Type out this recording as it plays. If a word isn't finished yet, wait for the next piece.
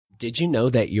Did you know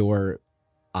that your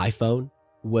iPhone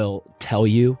will tell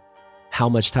you how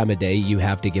much time a day you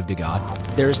have to give to God?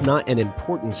 There's not an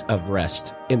importance of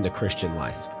rest in the Christian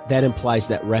life. That implies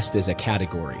that rest is a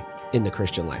category in the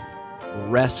Christian life.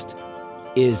 Rest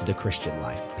is the Christian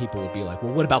life. People would be like,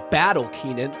 well, what about battle,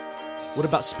 Keenan? What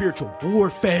about spiritual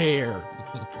warfare?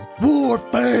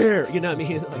 Warfare! You know what I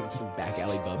mean? Like some back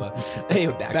alley Bubba.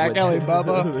 Back alley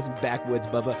Bubba. Some backwoods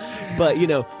Bubba. But,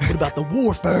 what about the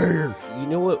warfare? You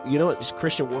know what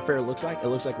Christian warfare looks like? It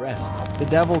looks like rest. The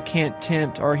devil can't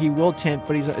tempt, or he will tempt,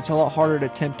 but it's a lot harder to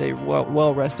tempt a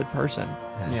well-rested person.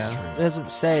 That's true. It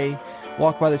doesn't say,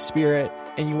 walk by the Spirit,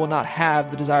 and you will not have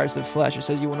the desires of the flesh. It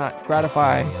says you will not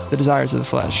gratify the desires of the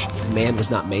flesh. Man was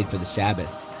not made for the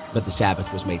Sabbath, but the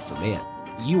Sabbath was made for man.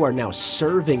 You are now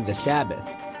serving the Sabbath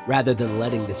rather than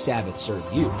letting the Sabbath serve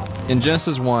you. In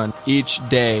Genesis 1, each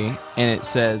day, and it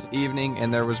says evening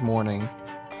and there was morning,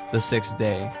 the sixth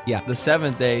day. Yeah. The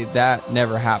seventh day, that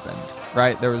never happened,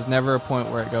 right? There was never a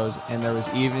point where it goes, and there was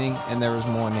evening and there was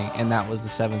morning, and that was the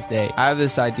seventh day. I have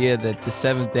this idea that the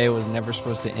seventh day was never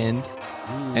supposed to end,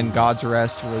 and God's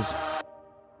rest was.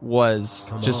 You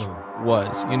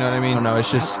know what I mean? No,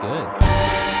 it's just That's good.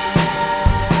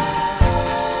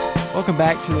 Welcome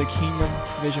back to the Kingdom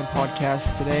Vision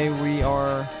Podcast. Today we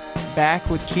are back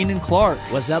with Keenan Clark.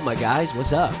 What's up, my guys?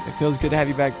 What's up? It feels good to have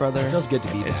you back, brother. It feels good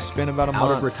to be back. It's been about a Out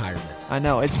month. of retirement. I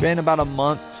know. It's been about a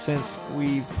month since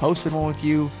we've posted one with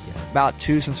you. Yeah. About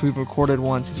 2 since we've recorded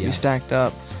one since Yeah. we stacked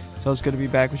up. So it's good to be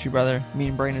back with you, brother. Me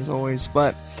and Brain as always.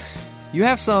 But you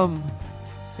have some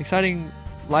exciting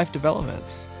life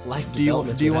developments. Do you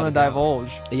want to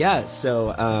divulge? Yeah,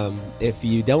 so if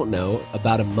you don't know,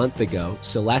 about a month ago,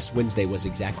 so last Wednesday was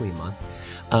exactly a month,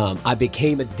 I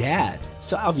became a dad.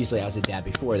 So obviously I was a dad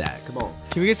before that. Come on.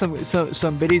 Can we get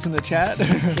some biddies in the chat?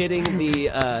 Hitting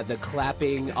the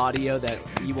clapping audio that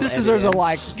you will This edit deserves in. a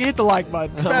like. Hit the like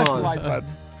button. Smash the like button.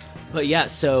 But yeah,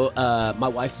 so my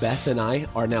wife Beth and I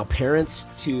are now parents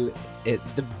to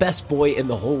the best boy in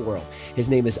the whole world.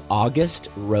 His name is August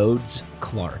Rhodes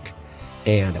Clark.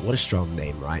 And what a strong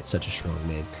name, right? Such a strong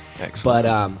name. Excellent.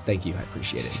 But thank you. I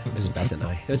appreciate it. It was Beth and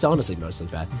I. It was honestly mostly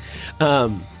Beth.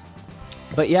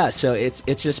 But yeah, so it's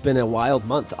just been a wild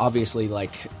month, obviously,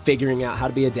 like figuring out how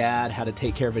to be a dad, how to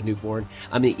take care of a newborn.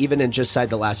 I mean, even in just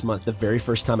the last month, the very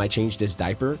first time I changed his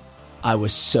diaper, I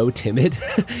was so timid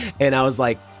and I was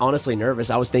like honestly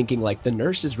nervous. I was thinking like the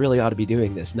nurses really ought to be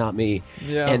doing this, not me.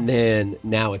 Yeah. And then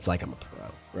now it's like I'm a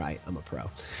pro, right? I'm a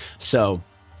pro. So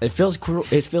it feels cool.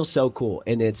 It feels so cool,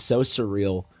 and it's so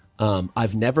surreal.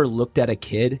 I've never looked at a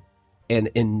kid and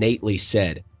innately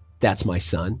said, "That's my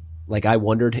son." Like I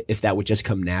wondered if that would just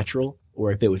come natural,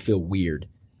 or if it would feel weird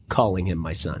calling him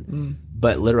my son.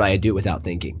 But literally, I do it without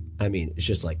thinking. I mean, it's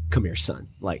just like, "Come here, son."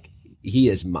 Like he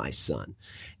is my son,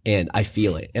 and I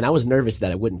feel it. And I was nervous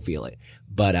that I wouldn't feel it,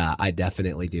 but I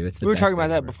definitely do. It's the We were best talking about thing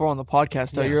that ever. before on the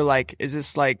podcast, though. Yeah. You're like, is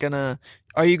this like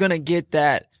are you gonna get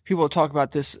that? People talk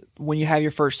about this when you have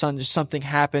your first son, just something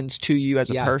happens to you as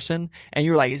a Yeah. person, and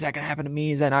you're like, is that gonna happen to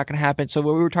me? Is that not gonna happen? So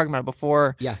when we were talking about it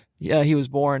before, Yeah. he was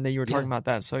born, then you were talking about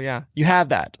that. So yeah, you have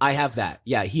that. I have that.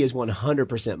 Yeah, he is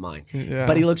 100% mine. Yeah.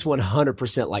 But he looks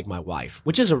 100% like my wife,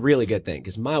 which is a really good thing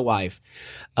because my wife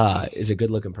is a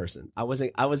good looking person. I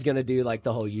was going to do like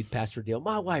the whole youth pastor deal.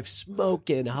 My wife's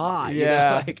smoking hot.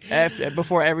 Yeah. You know, like,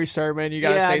 Before every sermon, you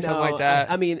got to say something like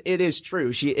that. I mean, it is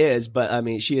true. She is, but I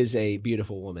mean, she is a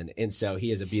beautiful woman. And so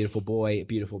he is a beautiful boy, a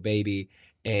beautiful baby,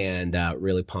 and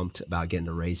really pumped about getting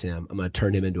to raise him. I'm going to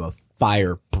turn him into a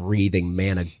fire-breathing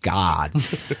man of God.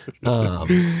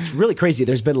 It's really crazy.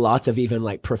 There's been lots of even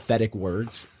like prophetic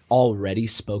words already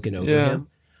spoken over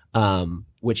him,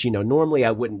 which, normally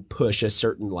I wouldn't push a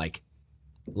certain like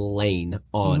lane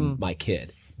on my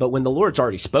kid. But when the Lord's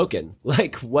already spoken,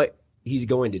 like what he's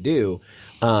going to do,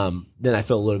 then I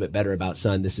feel a little bit better about,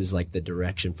 son, this is like the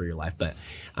direction for your life. But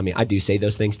I mean, I do say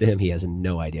those things to him. He has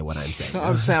no idea what I'm saying.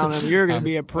 I'm telling him, you're going to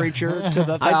be a preacher to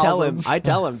the thousands. I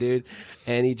tell him, dude,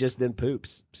 and he just then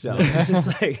poops. So it's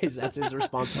just like, that's his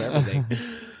response for everything.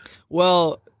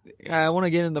 Well, I want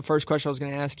to get into the first question I was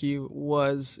going to ask you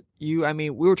was we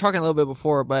were talking a little bit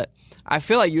before, but I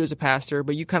feel like you as a pastor,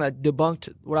 but you kind of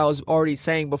debunked what I was already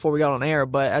saying before we got on air.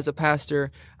 But as a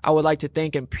pastor, I would like to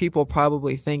think, and people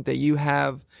probably think, that you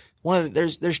have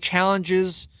there's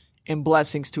challenges and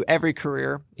blessings to every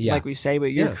career, like we say,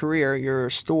 but your career, you're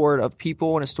a steward of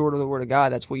people and a steward of the Word of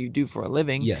God. That's what you do for a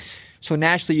living. Yes. So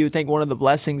naturally, you would think one of the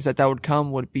blessings that would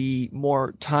come would be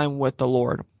more time with the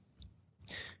Lord.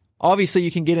 Obviously,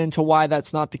 you can get into why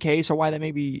that's not the case or why that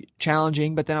may be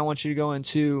challenging, but then I want you to go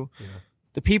into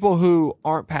the people who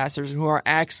aren't pastors and who are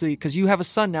actually, because you have a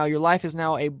son now, your life is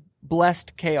now a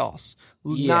blessed chaos.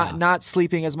 Yeah. Not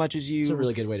sleeping as much as It's you a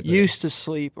really good way to put used to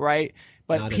sleep, right?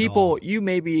 But Not at people, all. you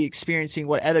may be experiencing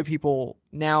what other people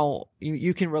now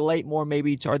you can relate more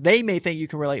maybe to, or they may think you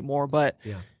can relate more, but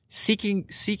Yeah.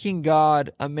 seeking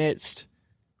God amidst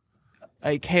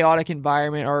a chaotic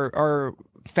environment or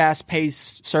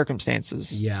fast-paced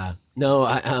circumstances. Yeah. No,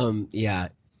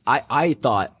 I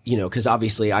thought, because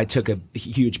obviously I took a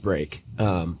huge break.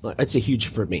 It's a huge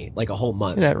for me, like a whole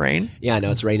month. Is that rain? Yeah, I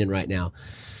know it's raining right now.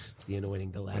 It's the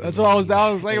anointing, the latter. That's what I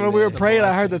was thinking when we were praying.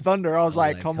 I heard the thunder. I was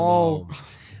like, come on.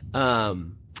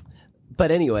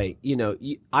 But anyway,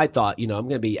 I thought, I'm going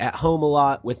to be at home a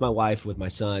lot with my wife, with my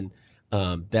son.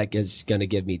 That is going to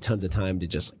give me tons of time to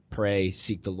just pray,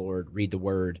 seek the Lord, read the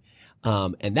word.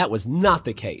 And that was not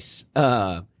the case.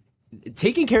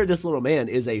 Taking care of this little man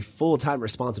is a full-time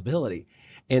responsibility.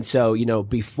 And so,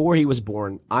 before he was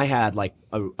born, I had like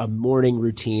a morning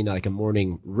routine, like a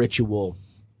morning ritual,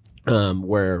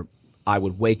 where I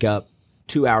would wake up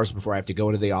 2 hours before I have to go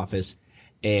into the office,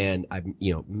 and I,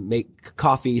 make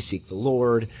coffee, seek the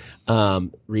Lord,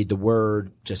 read the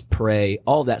word, just pray,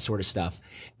 all that sort of stuff.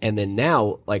 And then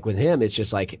now, like with him, it's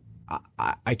just like,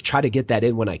 I try to get that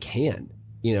in when I can,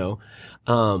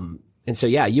 and so,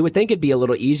 yeah, you would think it'd be a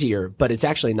little easier, but it's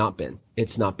actually not been.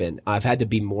 It's not been. I've had to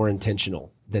be more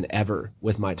intentional than ever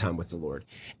with my time with the Lord.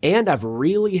 And I've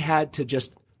really had to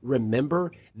just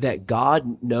remember that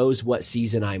God knows what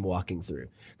season I'm walking through.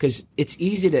 Because it's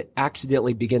easy to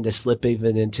accidentally begin to slip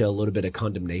even into a little bit of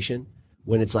condemnation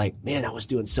when it's like, man, I was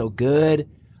doing so good.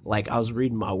 Like I was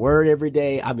reading my word every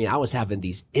day. I mean, I was having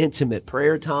these intimate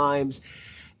prayer times,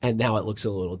 and now it looks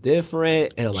a little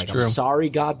different. And I'm like, I'm sorry,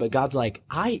 God. But God's like,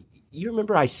 you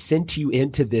remember I sent you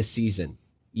into this season.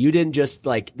 You didn't just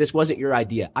this wasn't your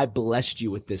idea. I blessed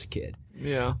you with this kid.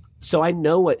 Yeah. So I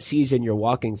know what season you're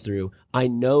walking through. I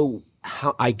know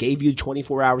how I gave you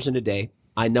 24 hours in a day.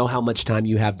 I know how much time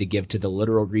you have to give to the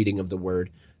literal reading of the word,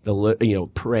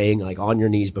 praying like on your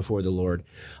knees before the Lord.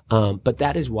 But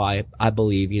that is why I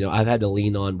believe, I've had to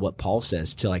lean on what Paul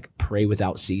says to pray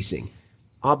without ceasing.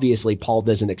 Obviously, Paul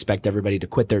doesn't expect everybody to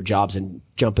quit their jobs and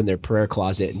jump in their prayer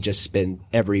closet and just spend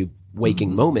every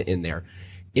waking moment in there.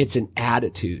 It's an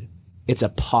attitude. It's a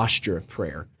posture of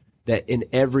prayer that in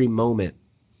every moment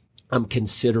I'm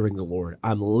considering the Lord.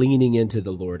 I'm leaning into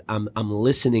the Lord. I'm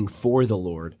listening for the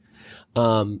Lord.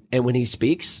 And when he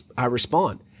speaks, I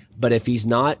respond. But if he's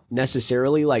not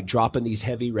necessarily dropping these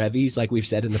heavy revies, like we've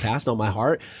said in the past, on my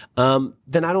heart,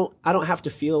 then I don't have to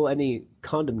feel any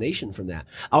condemnation from that.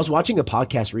 I was watching a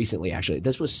podcast recently, actually.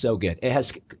 This was so good.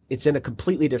 It's in a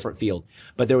completely different field,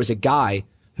 but there was a guy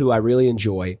who I really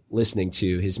enjoy listening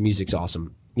to. His music's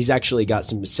awesome. He's actually got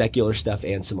some secular stuff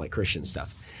and some Christian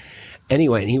stuff.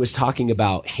 Anyway, and he was talking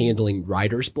about handling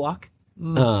writer's block.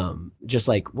 Just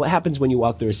what happens when you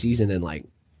walk through a season and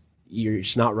you're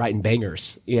just not writing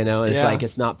bangers, It's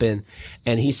it's not been,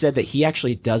 and he said that he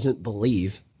actually doesn't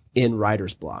believe in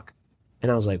writer's block.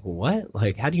 And I was like, what?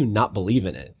 How do you not believe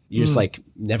in it? You just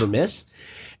never miss.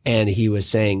 And he was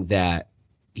saying that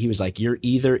he was like, you're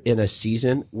either in a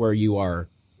season where you are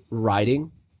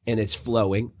writing and it's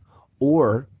flowing,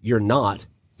 or you're not.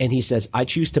 And he says, I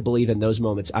choose to believe in those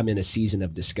moments. I'm in a season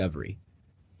of discovery.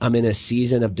 I'm in a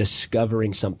season of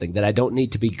discovering something that I don't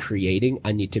need to be creating.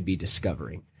 I need to be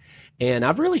discovering. And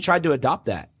I've really tried to adopt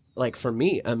that. For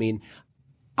me, I mean,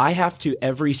 I have to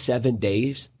every 7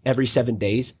 days,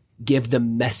 give the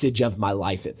message of my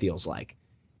life. It feels like,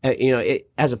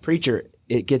 as a preacher,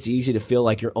 it gets easy to feel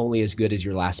like you're only as good as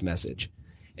your last message.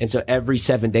 And so every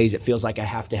 7 days, it feels like I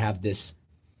have to have this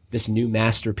new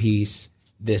masterpiece,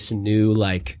 this new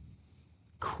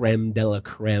creme de la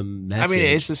creme message. I mean,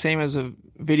 it's the same as a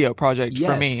video project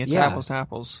for me. It's apples to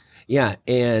apples. Yeah.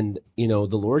 And,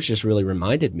 the Lord's just really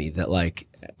reminded me that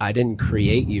I didn't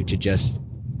create you to just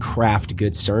craft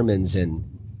good sermons and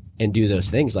do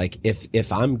those things.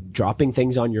 If I'm dropping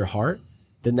things on your heart,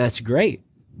 then that's great.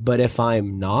 But if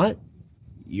I'm not,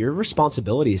 your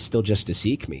responsibility is still just to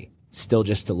seek me, still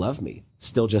just to love me,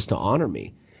 still just to honor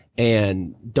me.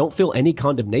 And don't feel any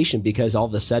condemnation because all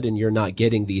of a sudden you're not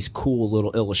getting these cool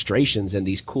little illustrations and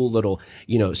these cool little,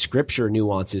 scripture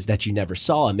nuances that you never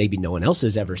saw and maybe no one else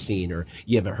has ever seen or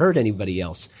you haven't heard anybody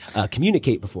else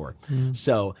communicate before.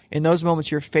 So in those moments,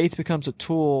 your faith becomes a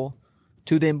tool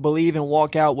to then believe and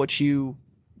walk out what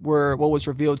was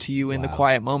revealed to you in the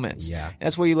quiet moments. Yeah. And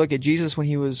that's why you look at Jesus when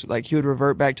he was he would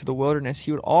revert back to the wilderness.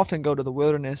 He would often go to the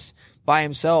wilderness by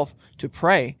himself to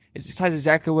pray. It ties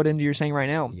exactly what you're saying right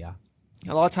now. Yeah.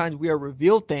 A lot of times we are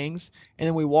revealed things and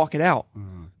then we walk it out.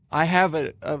 I have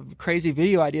a crazy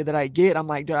video idea that I get. I'm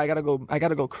like, dude, I gotta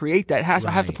go create that.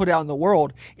 I have to put it out in the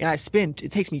world. And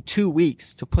it takes me 2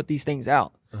 weeks to put these things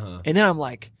out. And then I'm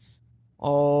like,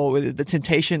 oh, the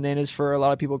temptation then is for a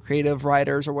lot of people, creative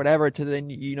writers or whatever, to then,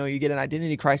 you get an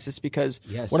identity crisis because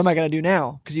what am I going to do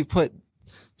now? Because you've put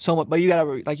so much, but you got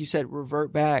to, like you said,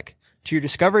 revert back to your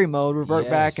discovery mode, revert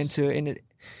back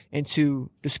into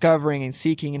discovering and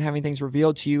seeking and having things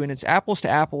revealed to you. And it's apples to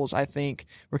apples. I think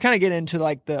we're kind of getting into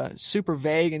like the super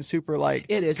vague and super like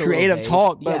it is creative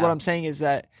talk. But what I'm saying is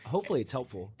that hopefully it's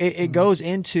helpful. It goes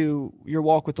into your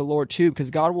walk with the Lord too,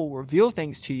 because God will reveal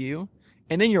things to you.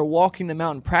 And then you're walking them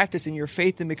out in practice, and your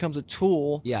faith then becomes a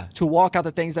tool to walk out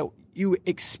the things that you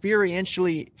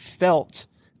experientially felt,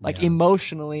 like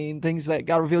emotionally, and things that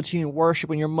God revealed to you in worship.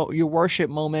 When your worship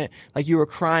moment, like you were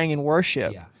crying in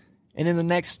worship. Yeah. And in the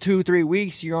next 2-3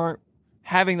 weeks, you aren't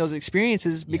having those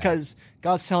experiences because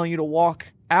God's telling you to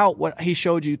walk out what he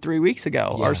showed you 3 weeks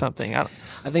ago or something. I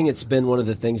think it's been one of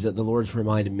the things that the Lord's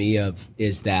reminded me of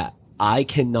is that I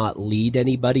cannot lead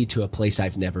anybody to a place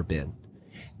I've never been.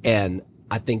 And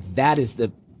I think that is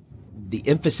the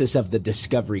emphasis of the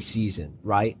discovery season,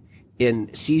 right?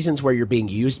 In seasons where you're being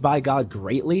used by God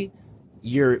greatly,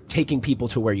 you're taking people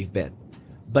to where you've been.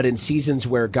 But in seasons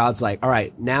where God's like, all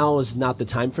right, now is not the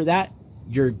time for that,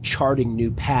 you're charting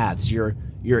new paths, you're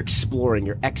exploring,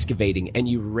 you're excavating, and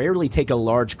you rarely take a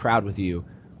large crowd with you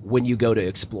when you go to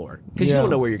explore because you don't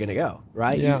know where you're going to go,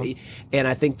 right? Yeah. And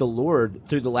I think the Lord,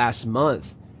 through the last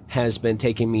month, has been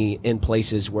taking me in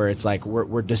places where it's like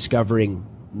we're discovering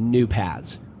new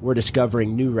paths. We're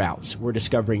discovering new routes. We're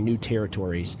discovering new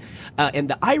territories. And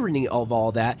the irony of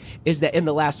all that is that in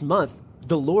the last month,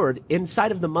 the Lord,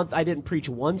 inside of the month, I didn't preach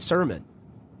one sermon,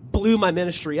 blew my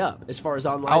ministry up as far as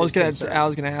online. I was gonna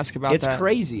ask about that. It's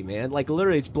crazy, man. Like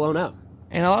literally, it's blown up.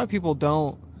 And a lot of people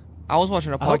don't. I was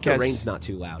watching a podcast. I hope the rain's not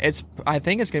too loud. I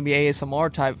think it's gonna be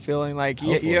ASMR type feeling. Like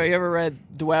you ever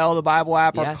read Dwell, the Bible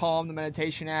app, or Calm, the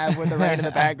meditation app, with the rain in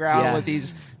the background, with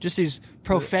these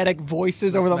prophetic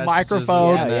voices over the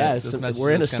microphone.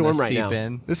 We're in a storm right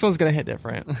now. This one's gonna hit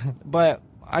different, but.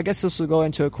 I guess this will go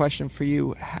into a question for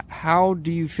you. How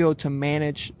do you feel to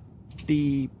manage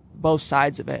both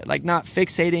sides of it? Like not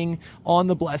fixating on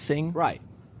the blessing. Right.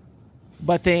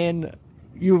 But then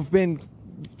you've been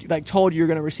like told you're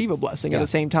going to receive a blessing at the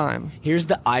same time. Here's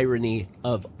the irony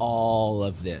of all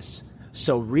of this.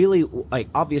 So really, like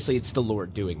obviously it's the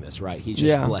Lord doing this, right? He's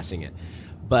just blessing it.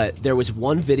 But there was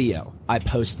one video I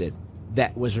posted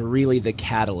that was really the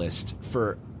catalyst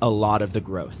for a lot of the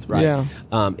growth, right? Yeah.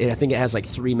 I think it has like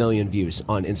 3 million views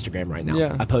on Instagram right now.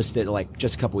 Yeah. I posted it like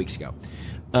just a couple weeks ago.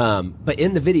 But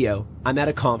in the video, I'm at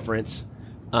a conference.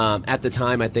 At the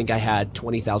time, I think I had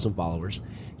 20,000 followers.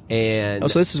 And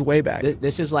so this is way back.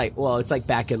 This is like, well, it's like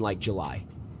back in like July.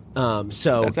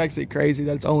 So that's actually crazy.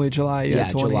 That's only July. Yeah,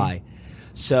 20. July.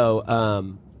 So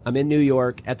I'm in New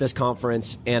York at this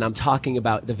conference, and I'm talking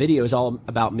about, the video is all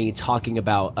about me talking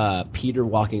about Peter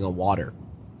walking on water.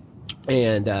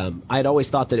 And I had always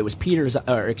thought that it was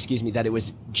that it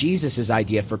was Jesus's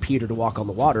idea for Peter to walk on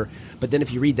the water. But then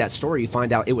if you read that story, you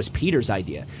find out it was Peter's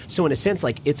idea. So in a sense,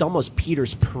 like it's almost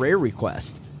Peter's prayer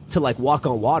request to like walk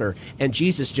on water, and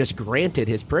Jesus just granted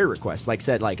his prayer request, like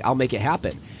said, like, I'll make it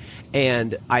happen.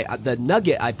 And the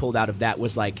nugget I pulled out of that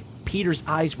was like, Peter's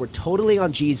eyes were totally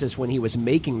on Jesus when he was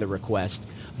making the request,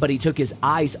 but he took his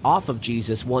eyes off of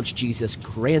Jesus once Jesus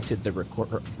granted the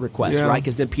request, right?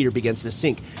 Because then Peter begins to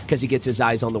sink because he gets his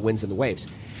eyes on the winds and the waves.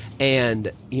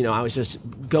 And, you know, I was just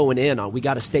going in on, we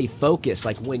got to stay focused.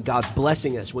 Like when God's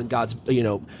blessing us, when God's, you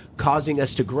know, causing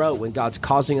us to grow, when God's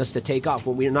causing us to take off,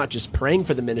 when we're not just praying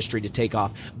for the ministry to take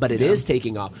off, but it is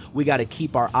taking off, we got to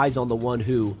keep our eyes on the one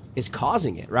who is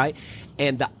causing it, right?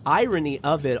 And the irony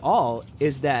of it all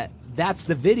is that that's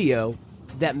the video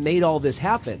that made all this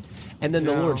happen. And then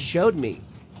the Lord showed me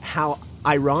how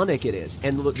ironic it is.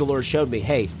 And the Lord showed me,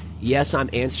 hey, yes, I'm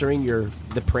answering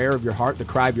the prayer of your heart, the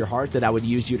cry of your heart, that I would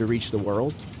use you to reach the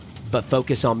world, but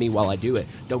focus on me while I do it.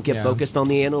 Don't get focused on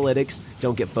the analytics.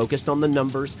 Don't get focused on the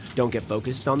numbers. Don't get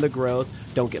focused on the growth.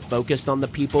 Don't get focused on the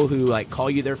people who like call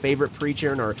you their favorite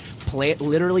preacher or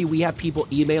literally, we have people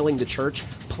emailing the church,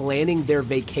 planning their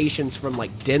vacations from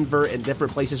like Denver and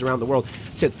different places around the world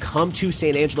to come to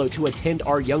San Angelo to attend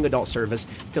our young adult service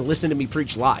to listen to me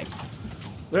preach live.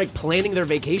 They're like planning their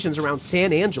vacations around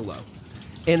San Angelo.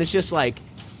 And it's just like,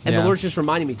 and the Lord's just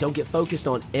reminding me, don't get focused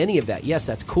on any of that. Yes,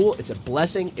 that's cool. It's a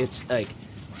blessing. It's like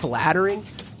flattering,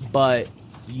 but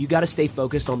you got to stay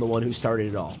focused on the one who started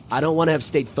it all. I don't want to have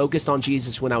stayed focused on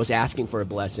Jesus when I was asking for a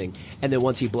blessing. And then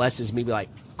once he blesses me, be like,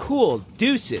 cool,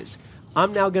 deuces.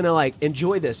 I'm now going to like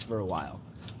enjoy this for a while.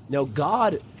 No,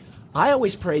 God I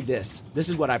always pray this. This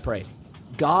is what I pray.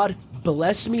 God,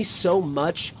 bless me so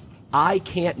much, I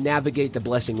can't navigate the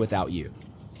blessing without you.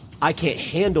 I can't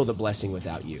handle the blessing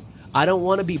without you. I don't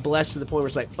want to be blessed to the point where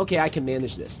it's like, okay, I can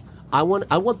manage this. I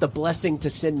want the blessing to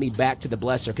send me back to the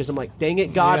blesser, because I'm like, dang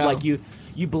it, God, like you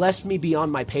blessed me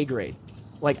beyond my pay grade.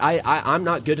 Like I'm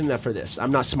not good enough for this.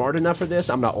 I'm not smart enough for this.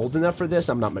 I'm not old enough for this.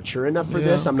 I'm not mature enough for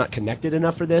this. I'm not connected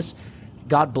enough for this.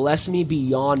 God, bless me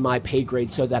beyond my pay grade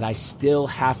so that I still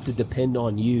have to depend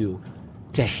on you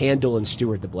to handle and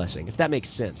steward the blessing, if that makes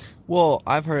sense. Well,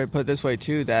 I've heard it put this way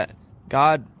too, that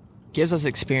God gives us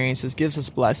experiences, gives us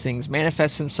blessings,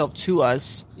 manifests himself to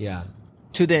us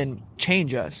to then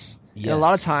change us. Yes. And a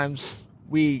lot of times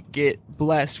we get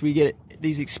blessed, we get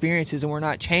these experiences and we're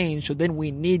not changed, so then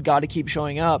we need God to keep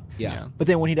showing up. Yeah. But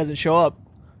then when he doesn't show up,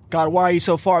 God, why are you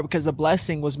so far? Because the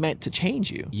blessing was meant to change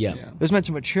you. Yeah. It was meant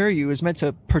to mature you. It was meant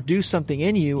to produce something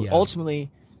in you, ultimately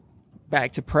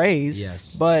back to praise.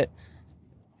 Yes. But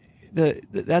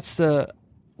that's the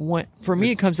one, for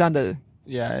me, it comes down to...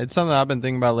 Yeah, it's something I've been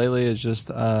thinking about lately, is just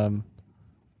the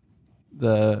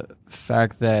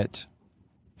fact that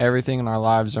everything in our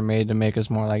lives are made to make us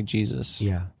more like Jesus.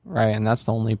 Yeah. Right? And that's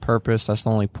the only purpose. That's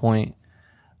the only point.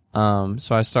 When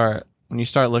you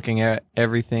start looking at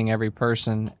everything, every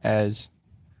person as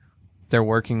they're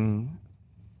working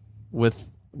with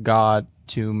God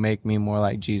to make me more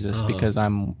like Jesus because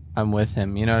I'm with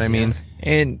him. You know what I mean?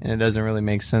 And it doesn't really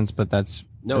make sense, but that's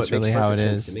really how it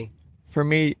is. To me. For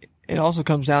me, it also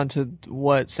comes down to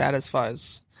what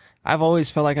satisfies. I've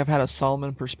always felt like I've had a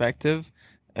Solomon perspective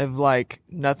of like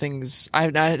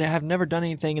I have never done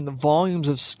anything in the volumes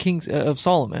of of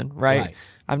Solomon, right?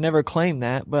 I've never claimed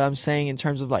that, but I'm saying in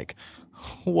terms of like,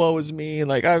 woe is me,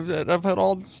 like I've had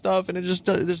all this stuff, and it just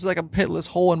there's like a pitless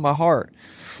hole in my heart.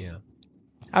 Yeah,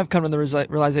 I've come to the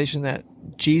realization that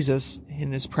Jesus,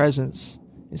 in his presence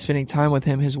and spending time with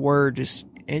him, his word, just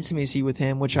intimacy with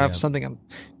him, which I've something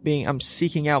I'm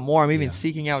seeking out more. I'm even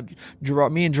seeking out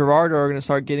Gerard. Me and Gerard are going to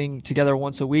start getting together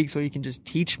once a week so he can just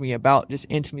teach me about just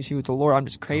intimacy with the Lord. I'm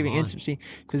just craving intimacy,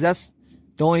 because that's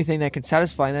the only thing that can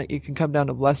satisfy, and that it can come down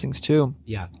to blessings too.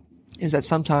 Yeah, is that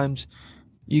sometimes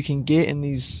you can get in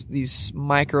these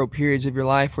micro periods of your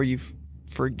life where you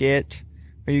forget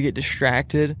or you get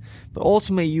distracted, but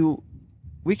ultimately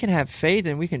we can have faith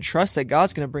and we can trust that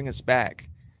God's going to bring us back,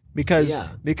 because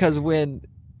when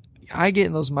I get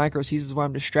in those micro seasons where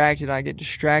I'm distracted, I get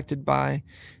distracted by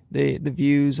the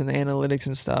views and the analytics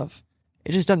and stuff.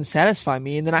 It just doesn't satisfy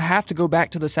me, and then I have to go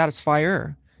back to the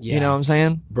satisfier. You know what I'm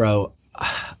saying, bro?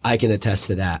 I can attest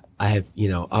to that. I have,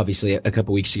 obviously a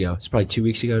couple weeks ago, it's probably 2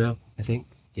 weeks ago now, I think.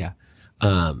 Yeah.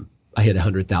 I hit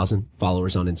 100,000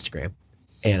 followers on Instagram,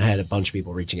 and I had a bunch of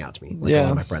people reaching out to me, like a lot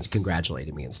of my friends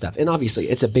congratulating me and stuff. And obviously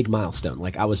it's a big milestone.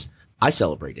 Like I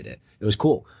celebrated it. It was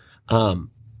cool.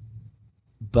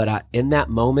 But in that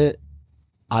moment,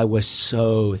 I was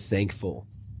so thankful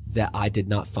that I did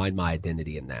not find my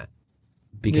identity in that,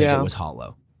 because it was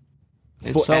hollow.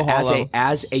 It's so hollow.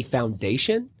 As a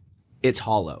foundation, it's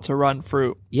hollow. To run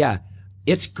fruit. Yeah.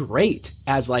 It's great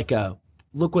as like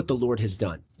look what the Lord has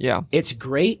done. Yeah. It's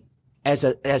great as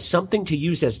something to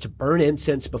use as to burn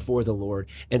incense before the Lord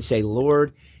and say,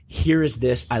 Lord, here is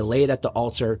this. I lay it at the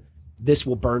altar. This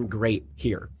will burn great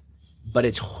here. But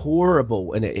it's horrible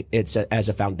when it's as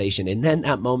a foundation. And then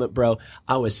that moment, bro,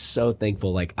 I was so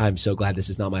thankful. Like, I'm so glad this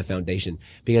is not my foundation,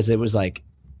 because it was like,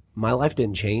 my life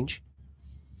didn't change.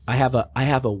 I have a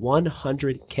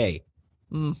 100K.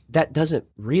 That doesn't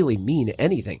really mean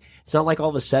anything. It's not like all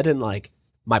of a sudden, like,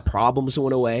 my problems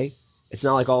went away. It's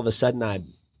not like all of a sudden I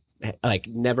like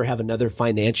never have another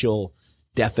financial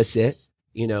deficit,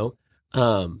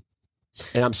 and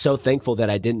I'm so thankful that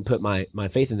I didn't put my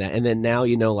faith in that. And then now,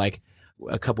 like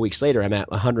a couple weeks later, I'm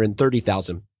at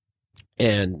 130,000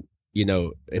 and,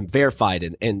 am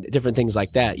verified and different things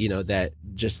like that, that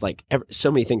just like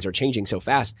so many things are changing so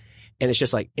fast. And it's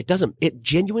just like, it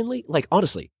genuinely, like,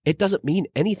 honestly, it doesn't mean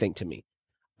anything to me.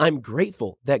 I'm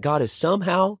grateful that God has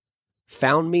somehow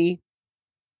found me,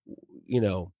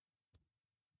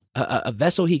 a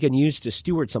vessel he can use to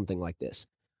steward something like this.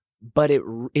 But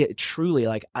it truly,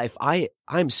 like,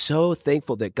 I'm so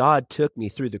thankful that God took me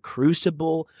through the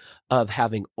crucible of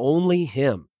having only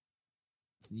him,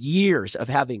 years of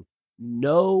having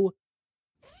no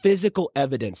physical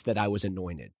evidence that I was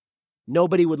anointed.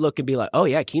 Nobody would look and be like, oh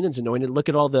yeah, Keenan's anointed. Look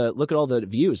at all the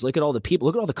views. Look at all the people.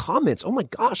 Look at all the comments. Oh my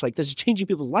gosh, like, this is changing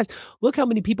people's lives. Look how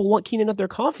many people want Keenan at their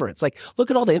conference. Like,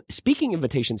 look at all the speaking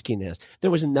invitations Keenan has.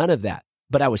 There was none of that,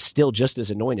 but I was still just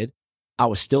as anointed. I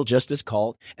was still just as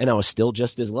called, and I was still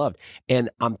just as loved.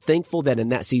 And I'm thankful that in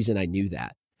that season I knew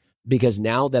that, because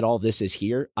now that all this is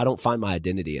here, I don't find my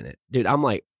identity in it. Dude, I'm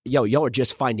like, yo, y'all are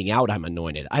just finding out I'm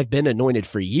anointed. I've been anointed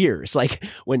for years. Like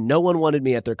when no one wanted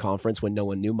me at their conference, when no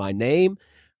one knew my name,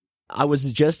 I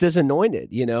was just as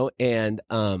anointed, you know, and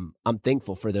I'm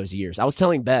thankful for those years. I was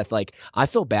telling Beth, like, I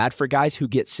feel bad for guys who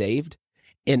get saved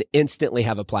and instantly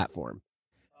have a platform.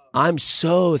 I'm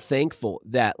so thankful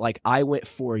that like I went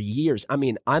for years. I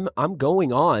mean, I'm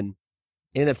going on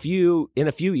in a few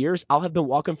years. I'll have been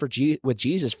walking with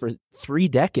Jesus for 3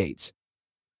 decades.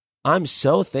 I'm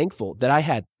so thankful that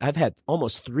I've had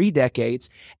almost 3 decades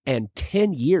and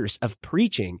 10 years of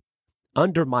preaching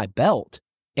under my belt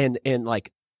and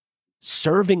like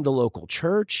serving the local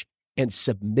church and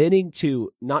submitting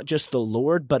to not just the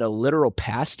Lord, but a literal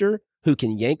pastor who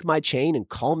can yank my chain and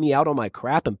call me out on my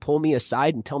crap and pull me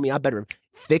aside and tell me I better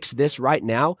fix this right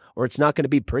now or it's not going to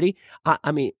be pretty.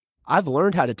 I mean, I've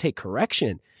learned how to take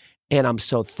correction, and I'm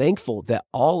so thankful that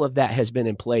all of that has been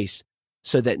in place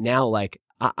so that now, like,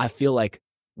 I feel like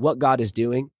what God is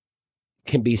doing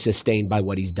can be sustained by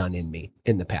what he's done in me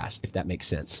in the past, if that makes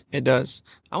sense. It does.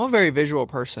 I'm a very visual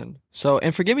person. So,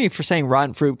 and forgive me for saying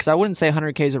rotten fruit, because I wouldn't say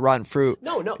 100K is a rotten fruit.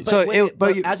 No. But,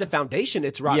 but as a foundation,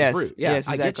 it's rotten fruit. Yeah, yes,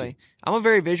 exactly. I'm a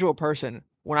very visual person.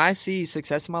 When I see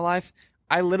success in my life,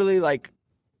 I literally like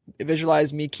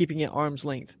visualize me keeping it arm's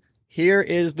length. Here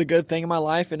is the good thing in my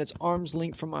life, and it's arm's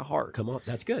length from my heart. Come on,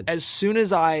 that's good. As soon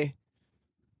as I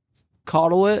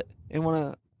coddle it and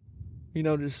want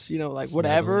to, just, like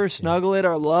whatever, snuggle it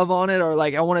or love on it, or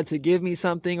like I want it to give me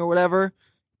something or whatever,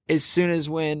 as soon as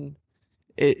when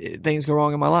things go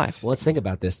wrong in my life. Well, let's think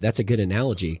about this. That's a good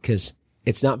analogy because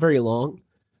it's not very long.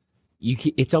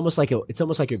 It's almost like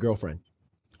your girlfriend.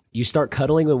 You start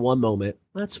cuddling in one moment.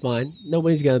 That's fine.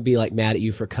 Nobody's going to be like mad at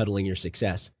you for cuddling your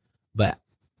success, but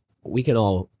we can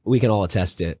all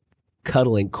attest to it.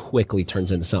 Cuddling quickly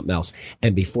turns into something else.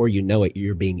 And before you know it,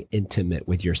 you're being intimate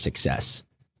with your success.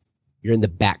 You're in the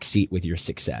back seat with your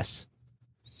success.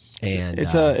 And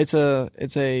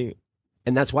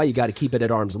and that's why you got to keep it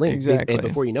at arm's length. Exactly. And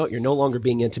before you know it, you're no longer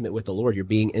being intimate with the Lord. You're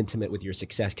being intimate with your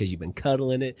success because you've been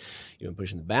cuddling it. You've been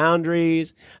pushing the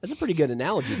boundaries. That's a pretty good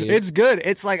analogy, dude. It's good.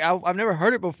 It's like, I've never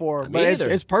heard it before, but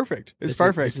it's perfect. It's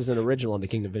perfect. This is an original on the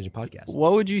Kingdom Vision podcast.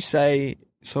 What would you say?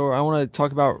 So I want to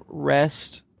talk about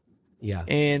rest. Yeah.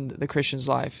 In the Christian's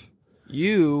life.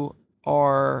 You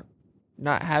are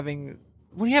not having,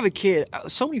 when you have a kid,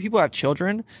 so many people have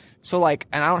children. So like,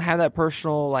 and I don't have that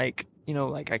personal, like,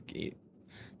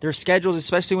 their schedules,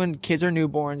 especially when kids are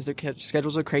newborns, their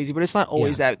schedules are crazy, but it's not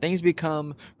always that. Things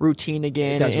become routine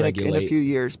again in a few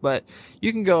years. But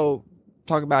you can go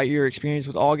talk about your experience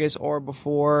with August or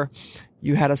before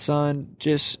you had a son,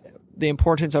 just the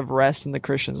importance of rest in the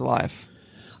Christian's life.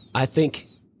 I think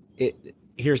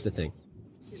here's the thing.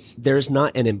 There's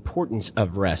not an importance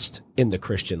of rest in the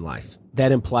Christian life.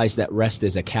 That implies that rest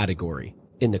is a category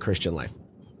in the Christian life.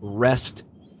 Rest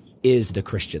is the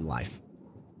Christian life.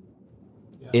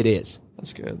 Yeah. It is.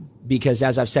 That's good. Because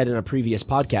as I've said in a previous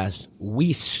podcast,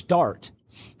 we start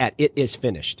at "it is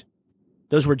finished."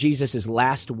 Those were Jesus'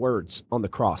 last words on the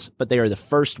cross, but they are the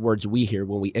first words we hear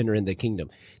when we enter in the kingdom.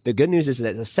 The good news is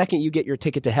that the second you get your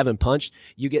ticket to heaven punched,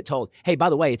 you get told, hey, by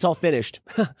the way, it's all finished.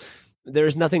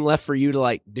 There's nothing left for you to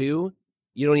like do.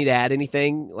 You don't need to add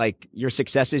anything, like your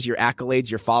successes, your accolades,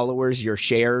 your followers, your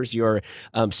shares, your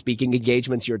speaking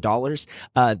engagements, your dollars.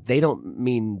 They don't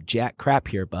mean jack crap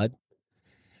here, bud.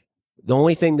 The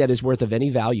only thing that is worth of any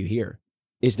value here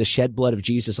is the shed blood of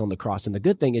Jesus on the cross. And the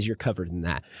good thing is you're covered in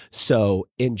that. So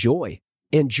enjoy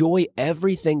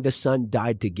everything the Son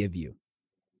died to give you.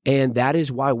 And that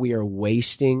is why we are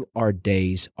wasting our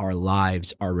days, our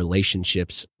lives, our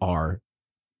relationships, our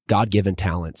God-given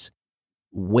talents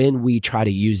when we try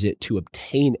to use it to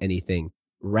obtain anything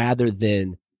rather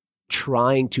than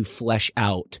trying to flesh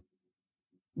out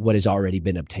what has already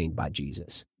been obtained by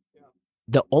Jesus. Yeah.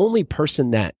 The only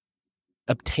person that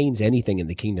obtains anything in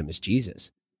the kingdom is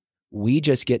Jesus. We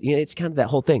just get, it's kind of that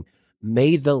whole thing.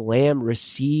 May the Lamb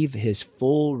receive his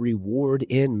full reward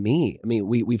in me. I mean,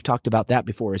 we've talked about that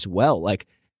before as well. Like,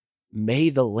 may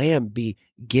the Lamb be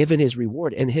given his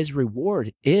reward, and his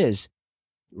reward is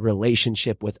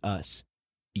relationship with us,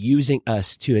 using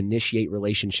us to initiate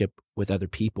relationship with other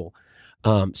people.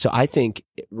 So I think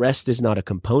rest is not a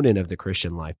component of the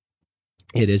Christian life.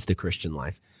 It is the Christian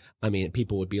life. I mean,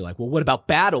 people would be like, well, what about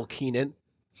battle, Keenan?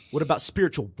 What about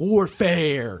spiritual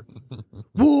warfare?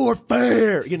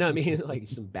 Warfare! You know what I mean? Like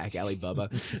some back alley Bubba.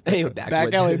 Anyway,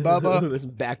 back alley Bubba.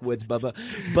 Some backwoods Bubba.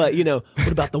 But,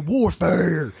 what about the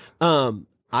warfare?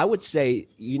 I would say,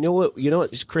 you know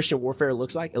what Christian warfare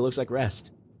looks like? It looks like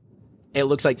rest. It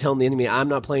looks like telling the enemy, I'm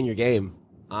not playing your game.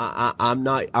 I'm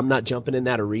not jumping in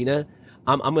that arena.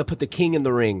 I'm going to put the king in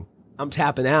the ring. I'm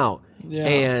tapping out. Yeah.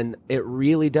 And it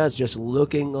really does, just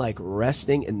looking like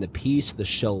resting in the peace, the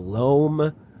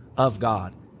shalom of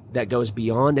God that goes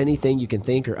beyond anything you can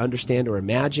think or understand or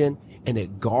imagine. And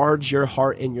it guards your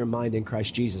heart and your mind in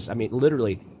Christ Jesus. I mean,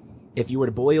 literally, if you were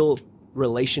to boil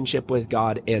relationship with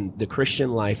God and the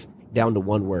Christian life down to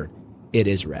one word, it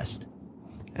is rest.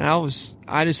 And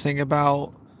I just think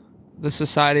about the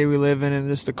society we live in and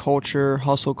just the culture,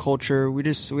 hustle culture. We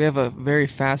have a very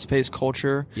fast-paced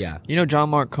culture. Yeah. You know John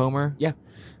Mark Comer? Yeah.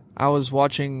 I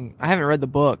haven't read the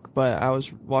book, but I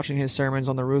was watching his sermons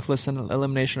on the ruthless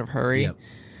elimination of hurry. Yep.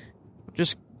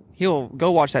 He'll go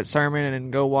watch that sermon and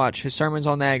then go watch his sermons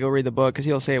on that, go read the book, because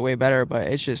he'll say it way better. But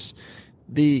it's just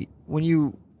when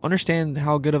you understand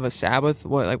how good of a Sabbath,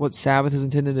 what Sabbath is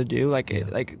intended to do,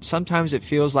 like sometimes it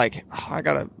feels like, oh, I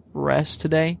gotta rest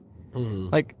today. Mm-hmm.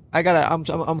 Like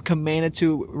I'm commanded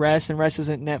to rest, and rest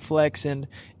isn't Netflix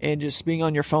and just being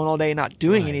on your phone all day and not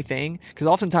doing anything. Because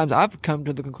oftentimes I've come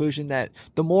to the conclusion that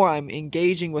the more I'm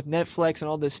engaging with Netflix and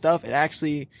all this stuff, it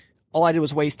actually, all I did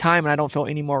was waste time and I don't feel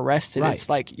any more rested. Right. It's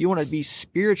like you want to be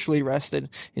spiritually rested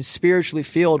and spiritually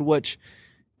filled, which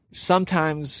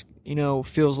sometimes,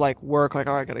 feels like work, like,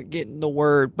 oh, I got to get in the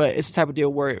word. But it's the type of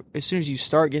deal where as soon as you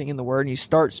start getting in the word and you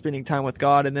start spending time with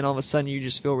God, and then all of a sudden you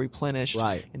just feel replenished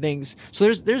and things.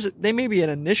 So there may be an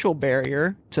initial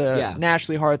barrier to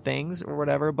naturally hard things or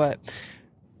whatever, but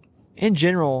in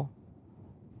general,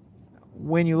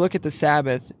 when you look at the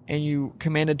Sabbath and you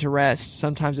commanded to rest,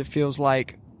 sometimes it feels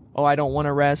like, oh, I don't want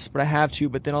to rest, but I have to.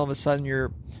 But then all of a sudden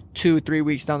you're 2-3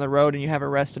 weeks down the road and you haven't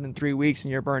rested in 3 weeks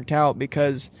and you're burnt out,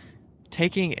 because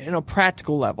taking, in a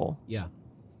practical level,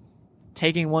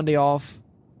 taking one day off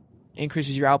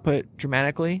increases your output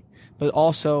dramatically, but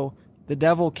also the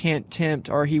devil can't tempt,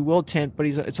 or he will tempt, but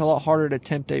it's a lot harder to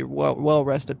tempt a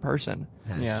well-rested person.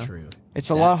 That's true. It's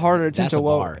a lot harder to tempt that's a a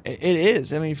bar. It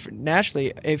is. I mean,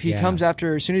 naturally, if he comes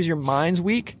after, as soon as your mind's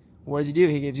weak, what does he do?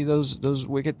 He gives you those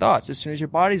wicked thoughts. As soon as your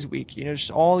body's weak,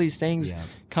 just all these things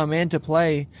come into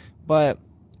play. But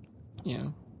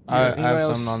I have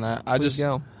something on that.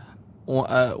 One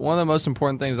of the most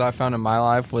important things I found in my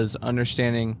life was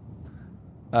understanding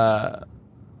the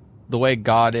way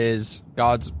God is,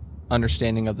 God's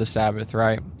understanding of the Sabbath,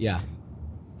 right? Yeah.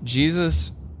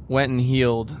 Jesus went and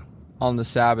healed on the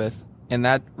Sabbath, and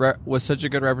that was such a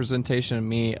good representation of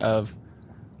me of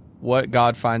what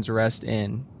God finds rest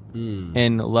in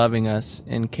loving us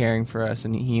and caring for us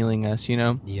and healing us,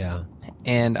 Yeah.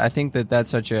 And I think that that's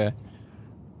such a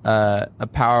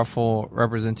powerful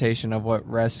representation of what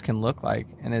rest can look like.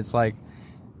 And it's like,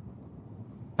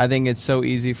 I think it's so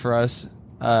easy for us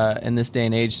in this day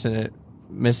and age to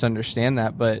misunderstand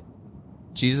that, but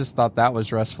Jesus thought that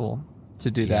was restful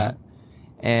to do that.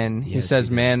 And he says,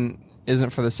 man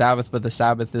isn't for the Sabbath, but the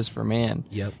Sabbath is for man.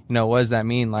 Yep. What does that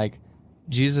mean? Like,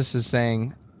 Jesus is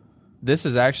saying, this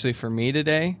is actually for me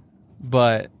today,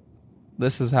 but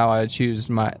this is how I choose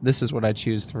this is what I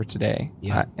choose for today.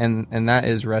 Yeah. And that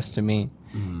is rest to me,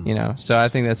 So I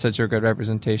think that's such a good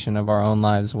representation of our own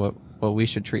lives, what we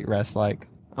should treat rest like.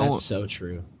 That's so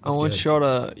true. I want y'all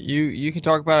to, you can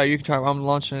talk about it, you can talk, I'm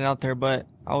launching it out there, but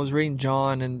I was reading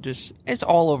John, and just, it's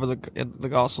all over the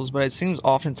Gospels, but it seems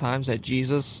oftentimes that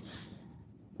Jesus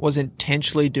was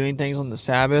intentionally doing things on the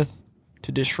Sabbath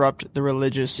to disrupt the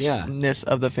religiousness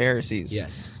of the Pharisees.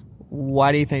 Yes.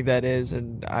 Why do you think that is?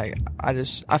 And I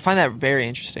find that very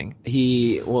interesting.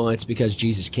 It's because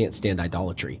Jesus can't stand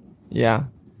idolatry. Yeah.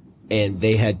 And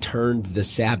they had turned the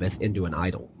Sabbath into an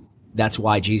idol. That's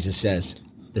why Jesus says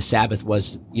the Sabbath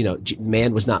was,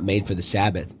 man was not made for the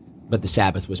Sabbath, but the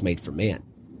Sabbath was made for man.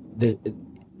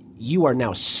 You are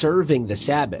now serving the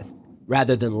Sabbath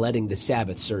rather than letting the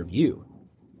Sabbath serve you.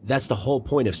 That's the whole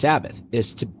point of Sabbath,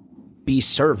 is to be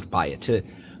served by it, to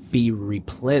be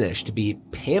replenished, to be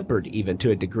pampered even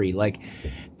to a degree.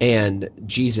 And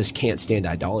Jesus can't stand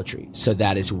idolatry. So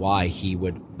that is why he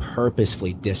would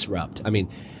purposefully disrupt. I mean,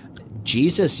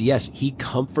 Jesus, yes, he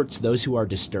comforts those who are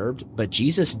disturbed, but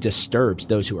Jesus disturbs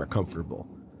those who are comfortable.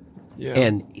 Yeah.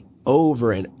 And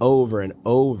over and over and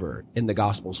over in the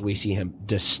Gospels, we see him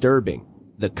disturbing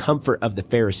the comfort of the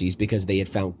Pharisees because they had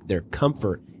found their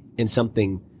comfort in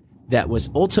something that was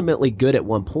ultimately good at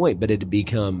one point, but it had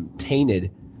become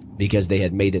tainted because they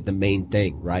had made it the main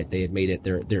thing, right? They had made it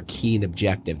their key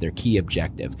objective.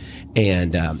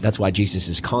 And that's why Jesus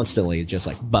is constantly just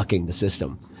like bucking the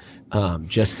system,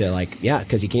 just to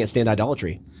because he can't stand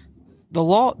idolatry. the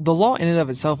law in and of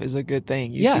itself is a good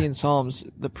thing. You Yeah. see in Psalms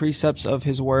the precepts of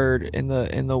his word and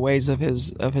the ways of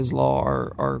his law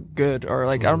are good, or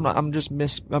like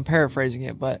I'm paraphrasing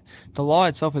it, but the law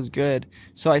itself is good.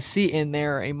 So I see in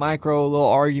there a micro little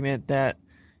argument that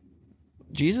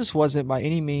Jesus wasn't by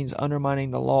any means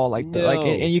undermining the law,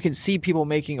 and you can see people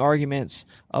making arguments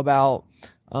about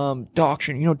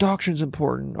doctrine. You know, doctrine's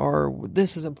important, or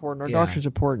this is important, or doctrine's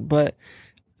important, but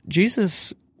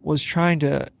Jesus was trying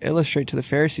to illustrate to the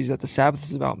Pharisees that the Sabbath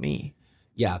is about me.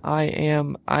 Yeah. I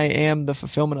am the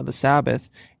fulfillment of the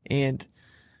Sabbath. And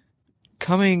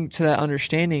coming to that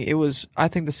understanding, I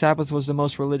think the Sabbath was the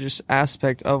most religious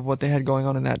aspect of what they had going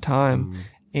on in that time.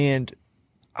 And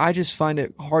I just find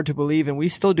it hard to believe, and we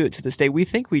still do it to this day. We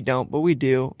think we don't, but we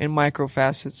do in micro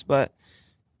facets. But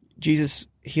Jesus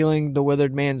healing the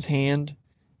withered man's hand,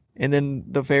 and then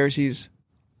the Pharisees,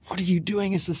 what are you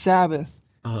doing? It's the Sabbath.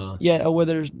 Yet a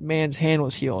withered man's hand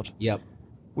was healed. Yep.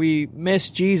 We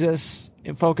miss Jesus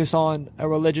and focus on a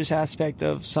religious aspect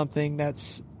of something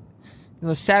that's,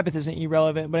 the Sabbath isn't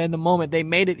irrelevant, but in the moment they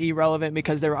made it irrelevant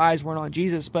because their eyes weren't on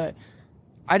Jesus. But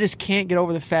I just can't get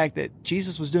over the fact that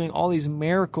Jesus was doing all these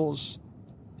miracles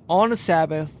on the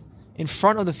Sabbath in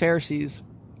front of the Pharisees,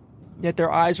 yet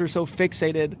their eyes were so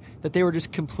fixated that they were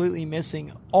just completely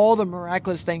missing all the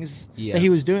miraculous things that he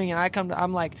was doing. And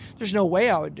I'm like, there's no way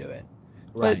I would do it.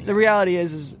 Right. But the reality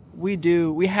is we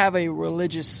have a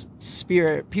religious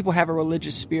spirit. People have a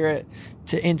religious spirit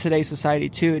in today's society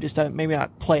too. It just doesn't maybe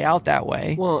not play out that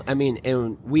way. Well, I mean,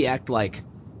 and we act like,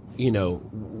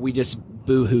 we just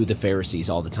boo-hoo the Pharisees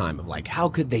all the time of like, how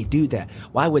could they do that?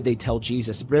 Why would they tell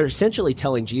Jesus? They're essentially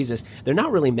telling Jesus, they're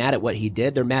not really mad at what he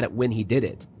did. They're mad at when he did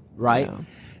it. Right.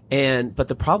 Yeah. But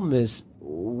the problem is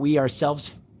we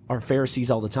ourselves are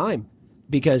Pharisees all the time,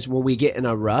 because when we get in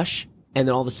a rush, and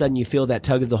then all of a sudden you feel that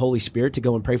tug of the Holy Spirit to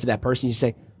go and pray for that person, you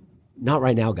say, not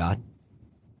right now, God.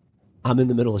 I'm in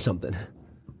the middle of something.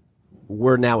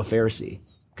 We're now a Pharisee,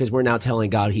 because we're now telling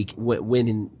God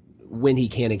when he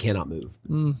can and cannot move.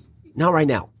 Not right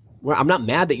now. I'm not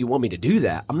mad that you want me to do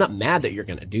that. I'm not mad that you're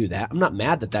going to do that. I'm not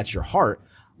mad that that's your heart.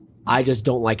 I just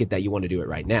don't like it that you want to do it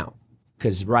right now,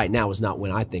 because right now is not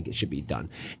when I think it should be done.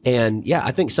 And yeah,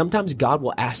 I think sometimes God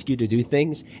will ask you to do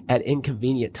things at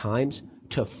inconvenient times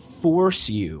to force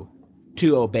you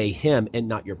to obey him and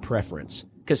not your preference.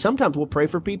 Because sometimes we'll pray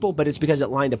for people, but it's because it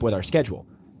lined up with our schedule,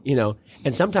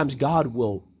 and sometimes God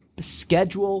will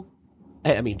schedule.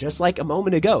 I mean, just like a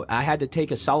moment ago, I had to take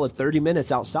a solid 30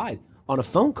 minutes outside on a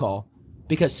phone call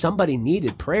because somebody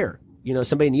needed prayer.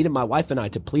 Somebody needed my wife and I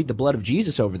to plead the blood of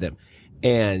Jesus over them.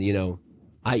 And,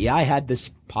 I had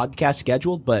this podcast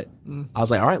scheduled, but I was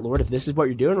like, all right, Lord, if this is what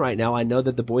you're doing right now, I know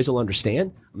that the boys will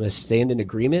understand. I'm going to stand in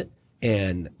agreement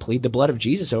and plead the blood of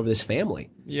Jesus over this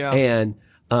family. Yeah.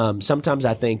 And sometimes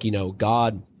I think,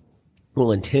 God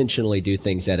will intentionally do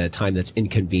things at a time that's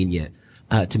inconvenient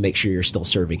to make sure you're still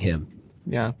serving him.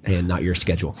 Yeah. And not your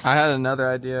schedule. I had another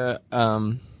idea,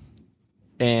 and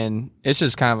it's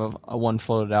just kind of a one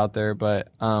floated out there,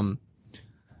 but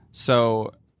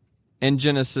so in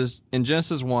Genesis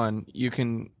 1, you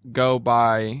can go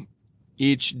by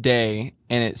each day,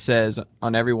 and it says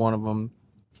on every one of them,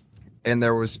 and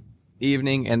there was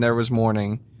evening and there was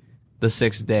morning, the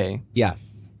sixth day. Yeah.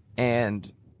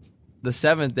 And the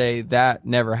seventh day, that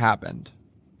never happened,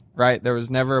 right? There was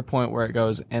never a point where it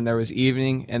goes, and there was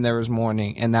evening and there was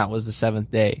morning, and that was the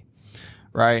seventh day,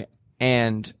 right?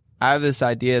 And I have this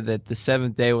idea that the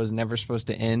seventh day was never supposed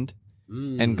to end,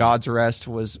 and God's rest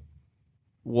was.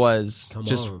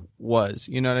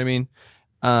 You know what I mean?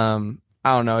 I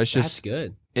don't know. It's just that's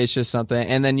good. It's just something,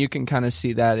 and then you can kind of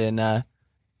see that in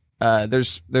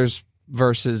there's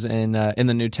verses in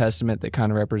the New Testament that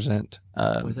kind of represent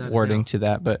wording to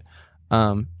that, but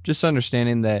just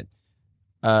understanding that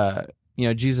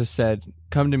Jesus said,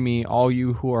 "Come to me, all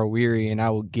you who are weary, and I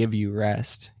will give you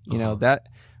rest." You know, that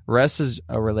rest is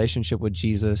a relationship with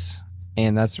Jesus,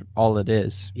 and that's all it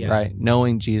is, right?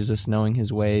 Knowing Jesus, knowing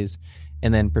his ways,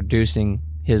 and then producing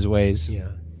his ways. Yeah.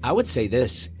 I would say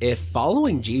this: if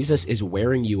following Jesus is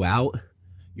wearing you out,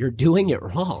 you're doing it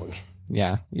wrong.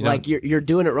 Yeah. You're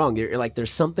doing it wrong. You're like,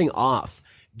 there's something off.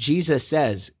 Jesus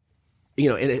says,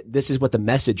 and this is what the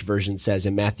Message version says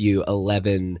in Matthew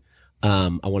 11.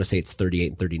 I want to say it's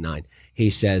 38 and 39. He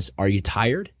says, "Are you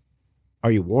tired?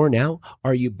 Are you worn out?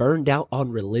 Are you burned out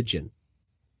on religion?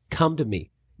 Come to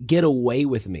me, get away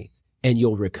with me, and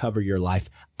you'll recover your life.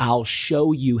 I'll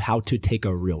show you how to take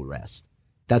a real rest."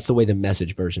 That's the way the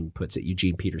Message version puts it.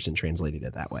 Eugene Peterson translated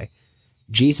it that way.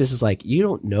 Jesus is like, you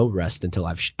don't know rest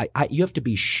until you have to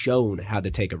be shown how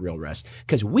to take a real rest.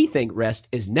 Because we think rest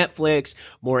is Netflix,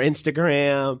 more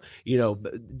Instagram,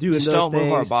 doing Just those don't things.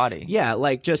 move our body. Yeah,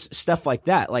 like just stuff like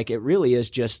that. Like it really is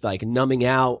just like numbing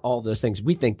out, all those things.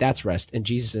 We think that's rest. And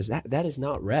Jesus says that is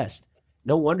not rest.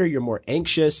 No wonder you're more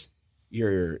anxious.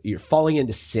 You're falling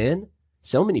into sin.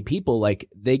 So many people, like,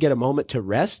 they get a moment to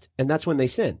rest, and that's when they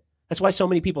sin. That's why so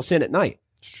many people sin at night.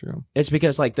 It's true. It's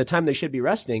because, like, the time they should be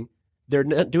resting, they're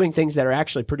not doing things that are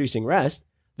actually producing rest.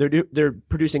 They're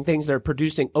producing things that are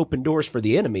producing open doors for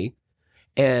the enemy.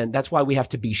 And that's why we have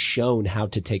to be shown how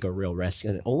to take a real rest.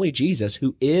 And only Jesus,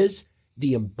 who is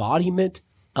the embodiment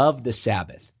of the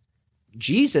Sabbath.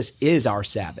 Jesus is our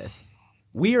Sabbath.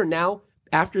 We are now,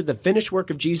 after the finished work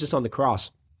of Jesus on the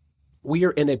cross, we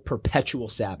are in a perpetual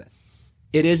Sabbath.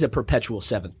 It is a perpetual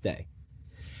seventh day.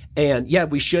 And yeah,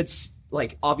 we should,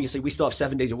 like, obviously we still have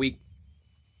 7 days a week.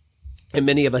 And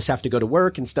many of us have to go to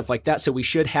work and stuff like that. So we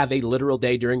should have a literal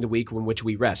day during the week in which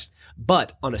we rest.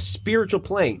 But on a spiritual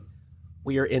plane,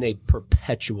 we are in a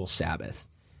perpetual Sabbath.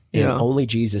 And only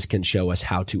Jesus can show us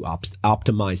how to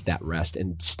optimize that rest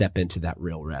and step into that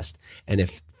real rest. And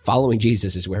if following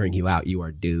Jesus is wearing you out, you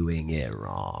are doing it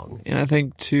wrong. And I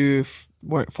think, too, if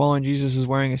following Jesus is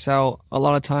wearing us out, a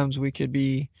lot of times we could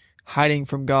be hiding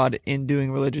from God in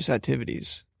doing religious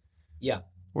activities. Yeah.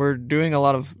 We're doing a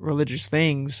lot of religious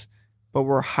things, but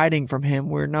we're hiding from him.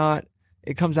 We're not,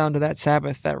 it comes down to that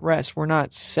Sabbath, that rest. We're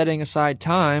not setting aside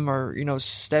time or,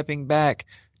 stepping back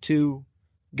to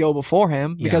go before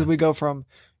him, because we go from,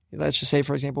 let's just say,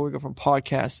 for example, we go from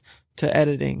podcasts to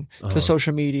editing to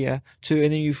social media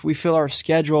and then we fill our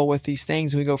schedule with these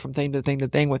things, and we go from thing to thing to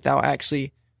thing without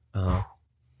actually,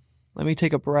 let me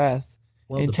take a breath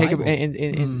and take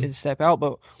and step out.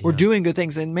 But we're doing good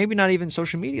things, and maybe not even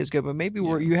social media is good, but maybe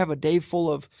you have a day full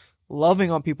of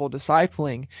loving on people,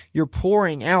 discipling, you're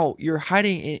pouring out, you're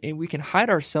hiding, and we can hide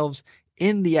ourselves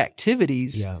in the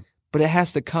activities, but it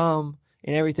has to come,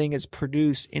 and everything is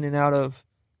produced in and out of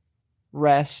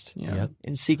rest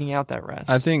and seeking out that rest.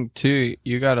 I think, too,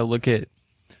 you got to look at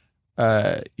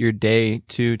your day,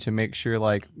 too, to make sure,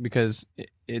 like, because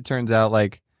it turns out,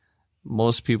 like,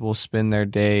 most people spend their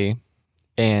day,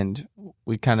 and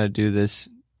we kind of do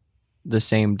the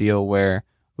same deal where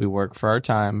we work for our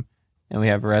time, and we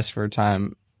have rest for a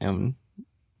time, and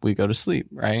we go to sleep,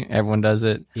 right? Everyone does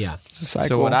it. Yeah. It's a cycle.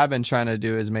 So what I've been trying to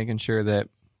do is making sure that,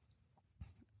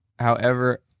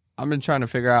 however, I've been trying to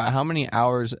figure out how many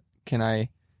hours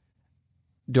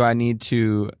do I need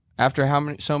to,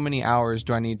 after so many hours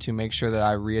do I need to make sure that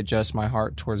I readjust my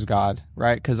heart towards God,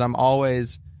 right? Because my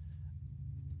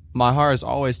heart is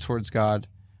always towards God,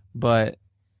 but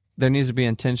there needs to be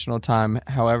intentional time,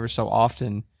 however so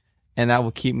often, and that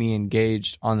will keep me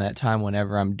engaged on that time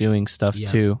whenever I'm doing stuff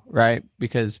too, right?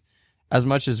 Because as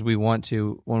much as we want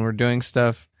to, when we're doing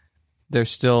stuff, there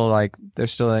still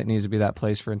needs to be that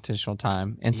place for intentional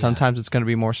time. And sometimes it's going to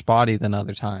be more spotty than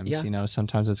other times,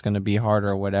 sometimes it's going to be harder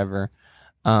or whatever.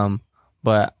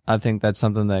 But I think that's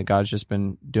something that God's just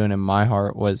been doing in my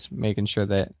heart, was making sure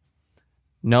that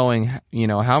knowing,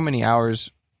 how many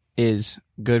hours is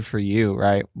good for you,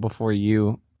 right? Before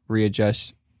you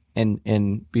readjust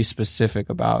and be specific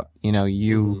about,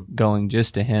 you going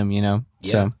just to him,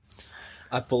 So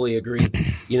I fully agree.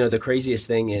 The craziest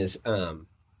thing is,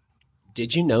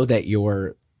 did you know that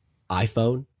your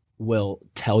iPhone will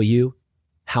tell you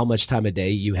how much time a day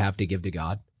you have to give to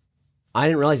God? I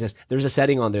didn't realize this. There's a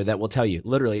setting on there that will tell you,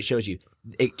 literally, it shows you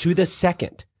to the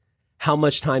second how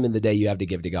much time in the day you have to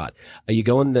give to God. You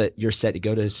go in your set, you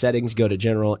go to settings, go to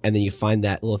general, and then you find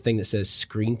that little thing that says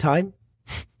screen time.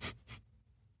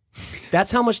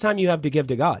 That's how much time you have to give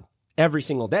to God every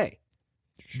single day.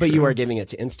 But you are giving it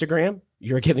to Instagram.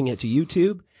 You're giving it to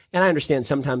YouTube. And I understand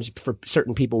sometimes for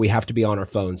certain people, we have to be on our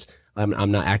phones.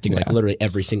 I'm not acting like literally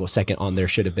every single second on there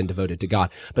should have been devoted to God.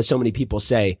 But so many people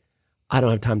say, I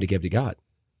don't have time to give to God.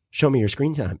 Show me your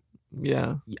screen time.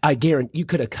 Yeah. I guarantee you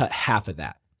could have cut half of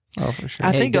that. Oh, for sure.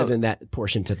 I think given that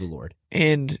portion to the Lord.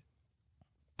 And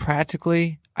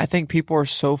practically, I think people are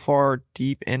so far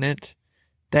deep in it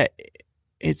that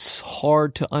it's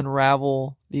hard to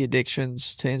unravel the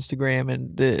addictions to Instagram,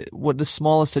 and the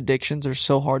smallest addictions are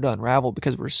so hard to unravel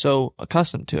because we're so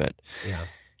accustomed to it. Yeah.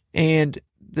 And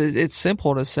it's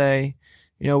simple to say,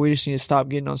 we just need to stop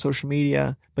getting on social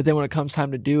media. But then when it comes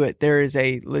time to do it, there is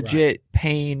a legit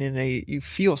pain and you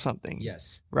feel something.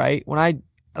 Yes. Right. When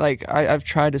I've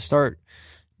tried to start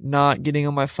not getting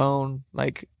on my phone,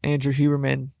 like Andrew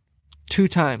Huberman, 2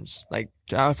 times. Like,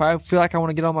 if I feel like I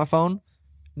want to get on my phone,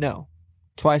 no.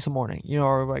 Twice a morning,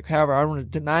 or like, however, I don't want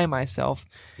to deny myself.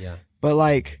 Yeah. But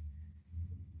like,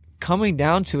 coming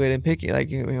down to it and picking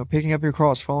up your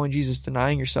cross, following Jesus,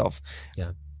 denying yourself.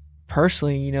 Yeah.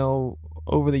 Personally,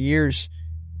 over the years,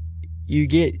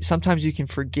 sometimes you can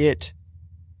forget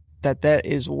that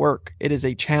is work. It is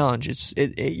a challenge.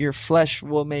 Your flesh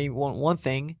may want one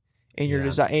thing, and your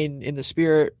desire, and the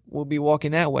Spirit will be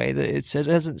walking that way. It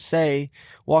doesn't say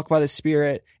walk by the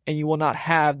Spirit and you will not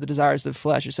have the desires of the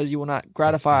flesh. It says you will not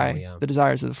gratify the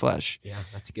desires of the flesh. Yeah,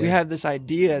 that's good. We have this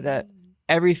idea that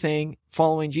everything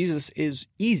following Jesus is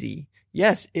easy.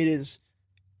 Yes, it is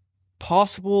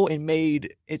possible and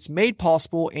it's made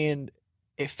possible and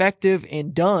effective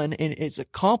and done, and it's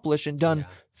accomplished and done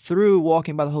through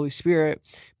walking by the Holy Spirit,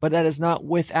 but that is not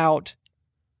without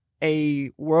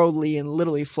a worldly and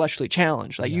literally fleshly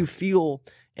challenge. Like you feel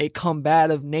a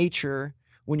combative nature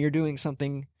when you're doing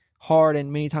something hard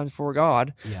and many times for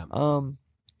God. Yeah.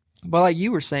 But like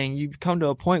you were saying, you come to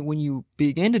a point when you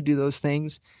begin to do those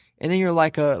things, and then you're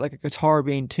like a guitar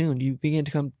being tuned. You begin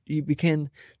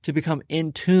to become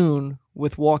in tune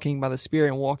with walking by the Spirit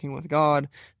and walking with God,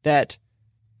 that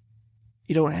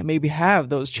you don't maybe have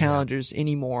those challenges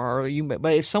anymore.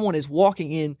 But if someone is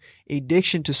walking in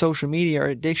addiction to social media or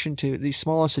addiction to the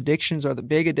smallest addictions or the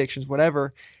big addictions,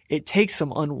 whatever, it takes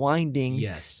some unwinding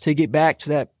to get back to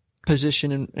that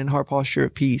position and heart posture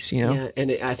of peace, Yeah,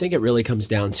 and I think it really comes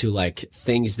down to like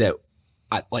things that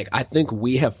I think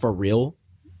we have for real,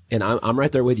 and I'm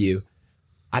right there with you.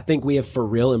 I think we have for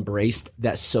real embraced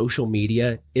that social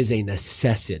media is a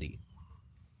necessity.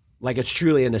 Like it's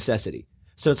truly a necessity.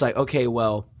 So it's like, okay,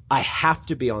 well, I have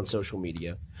to be on social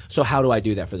media. So how do I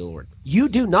do that for the Lord? You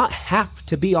do not have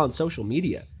to be on social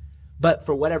media, but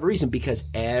for whatever reason, because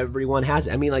everyone has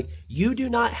it. I mean, like you do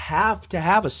not have to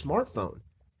have a smartphone.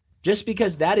 Just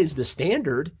because that is the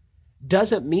standard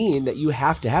doesn't mean that you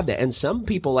have to have that. And some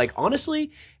people, like,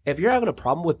 honestly, if you're having a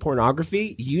problem with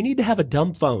pornography, you need to have a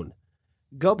dumb phone.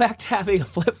 Go back to having a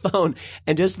flip phone,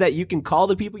 and just that you can call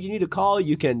the people you need to call.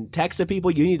 You can text the people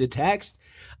you need to text.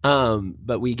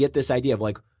 But we get this idea of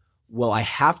like, well, I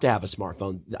have to have a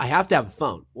smartphone. I have to have a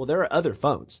phone. Well, there are other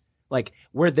phones. Like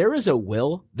where there is a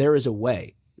will, there is a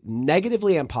way,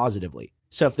 negatively and positively.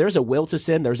 So if there's a will to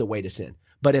sin, there's a way to sin.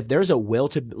 But if there's a will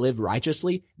to live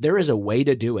righteously, there is a way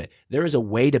to do it. There is a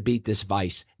way to beat this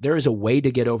vice. There is a way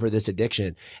to get over this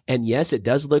addiction. And yes, it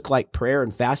does look like prayer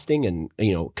and fasting and,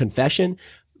 confession.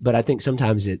 But I think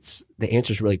sometimes the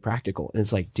answer is really practical. And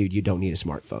it's like, dude, you don't need a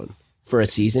smartphone. For a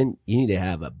season, you need to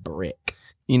have a brick.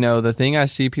 The thing I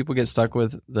see people get stuck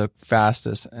with the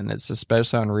fastest, and it's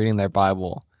especially on reading their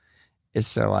Bible,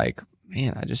 is they're like,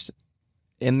 man,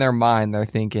 in their mind, they're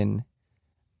thinking,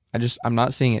 I'm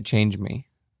not seeing it change me.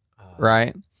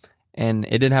 Right? And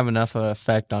it didn't have enough of an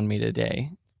effect on me today.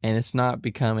 And it's not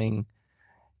becoming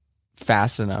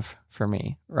fast enough for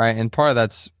me. Right? And part of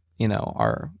that's,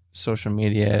 our social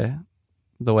media,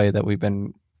 the way that we've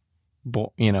been,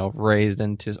 raised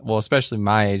into, well, especially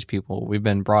my age people, we've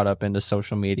been brought up into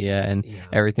social media and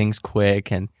everything's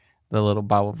quick and the little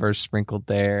Bible verse sprinkled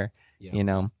there,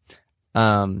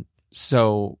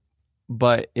 So,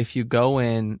 but if you go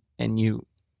in and you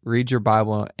read your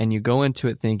Bible and you go into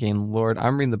it thinking, Lord,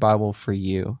 I'm reading the Bible for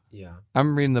you. Yeah.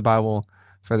 I'm reading the Bible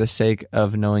for the sake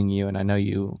of knowing you, and I know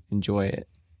you enjoy it.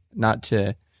 Not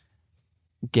to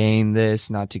gain this,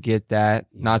 not to get that,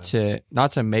 not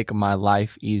to make my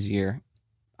life easier.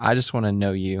 I just want to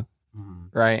know you.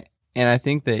 Right? And I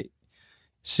think that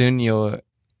soon you'll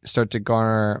start to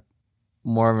garner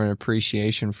more of an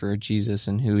appreciation for Jesus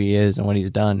and who he is and what he's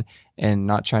done, and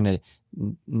not trying to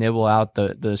nibble out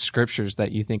the scriptures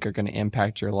that you think are going to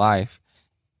impact your life.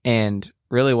 And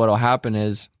really what will happen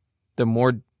is the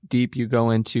more deep you go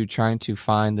into trying to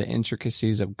find the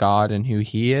intricacies of God and who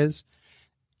he is,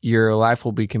 your life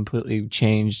will be completely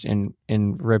changed and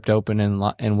ripped open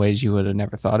in ways you would have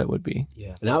never thought it would be.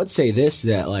 Yeah. And I would say this,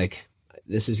 that like,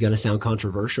 this is going to sound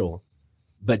controversial,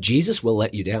 but Jesus will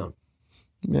let you down.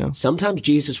 Yeah. Sometimes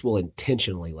Jesus will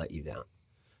intentionally let you down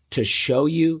to show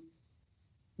you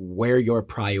where your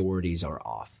priorities are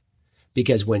off.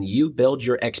 Because when you build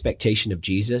your expectation of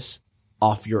Jesus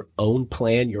off your own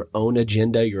plan, your own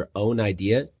agenda, your own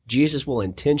idea, Jesus will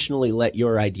intentionally let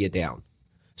your idea down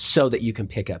so that you can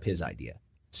pick up his idea,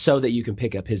 so that you can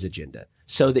pick up his agenda,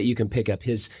 so that you can pick up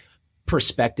his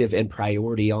perspective and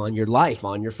priority on your life,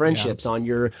 on your friendships, on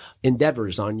your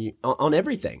endeavors, on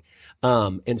everything.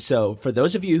 And so for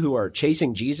those of you who are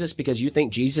chasing Jesus because you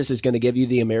think Jesus is going to give you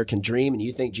the American dream, and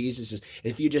you think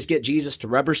if you just get Jesus to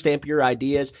rubber stamp your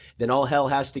ideas, then all hell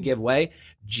has to give way.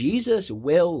 Jesus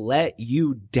will let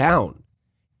you down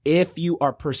if you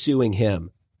are pursuing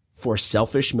him for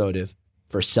selfish motive,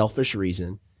 for selfish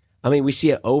reason. I mean, we see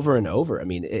it over and over. I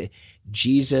mean,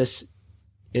 Jesus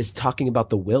is talking about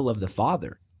the will of the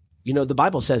Father. You know, the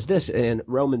Bible says this in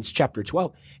Romans chapter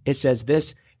 12. It says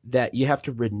this, that you have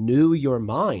to renew your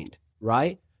mind,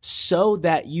 right? So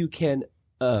that you can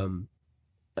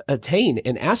attain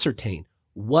and ascertain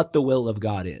what the will of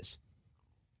God is.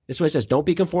 This is what it says. Don't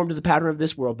be conformed to the pattern of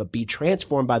this world, but be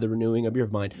transformed by the renewing of your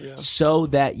mind so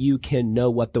that you can know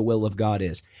what the will of God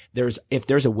is. If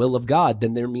there's a will of God,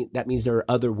 then that means there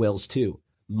are other wills too.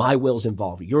 My will's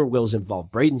involved. Your will's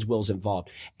involved. Braden's will's involved.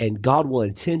 And God will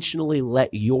intentionally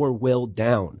let your will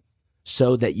down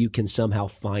so that you can somehow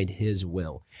find his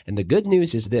will. And the good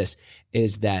news is this,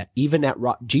 is that even at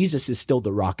Jesus is still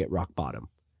the rock at rock bottom.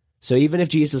 So even if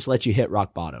Jesus lets you hit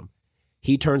rock bottom,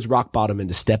 he turns rock bottom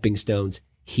into stepping stones.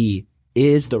 He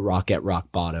is the rock at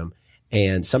rock bottom.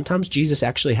 And sometimes Jesus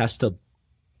actually has to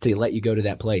let you go to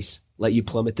that place, let you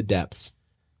plummet the depths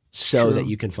so that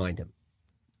you can find him.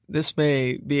 This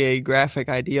may be a graphic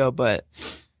idea, but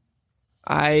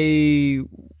I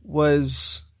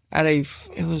was at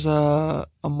a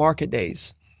market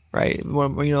days, right?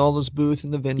 When, you know, all those booths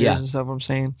and the vendors and stuff, what I'm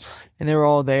saying. And they were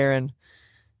all there,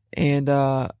 and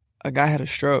a guy had a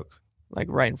stroke, like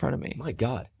right in front of me. My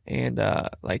God. And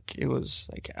like it was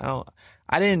like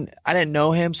I didn't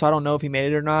know him, so I don't know if he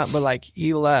made it or not, but like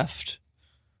he left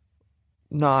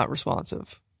not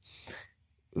responsive.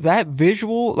 That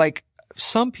visual, like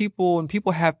some people, and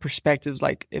people have perspectives,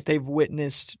 like if they've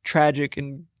witnessed tragic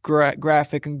and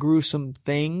graphic and gruesome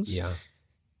things,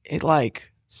 it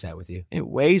like sat with you. It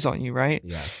weighs on you, right?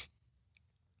 Yeah.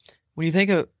 When you think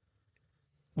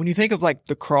of like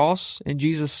the cross and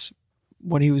Jesus,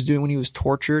 what he was doing when he was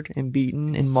tortured and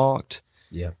beaten and mocked.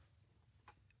 Yeah.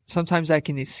 Sometimes that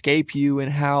can escape you,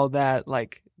 and how that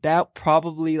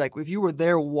probably, like if you were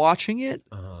there watching it,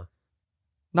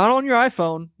 not on your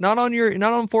iPhone, not on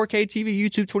 4K TV,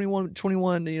 YouTube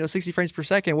 21, 60 frames per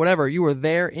second, whatever. You were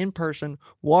there in person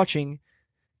watching,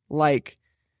 like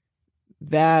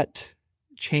that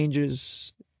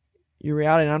changes your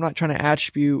reality. And I'm not trying to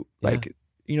attribute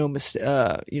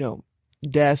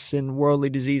deaths and worldly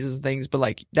diseases and things, but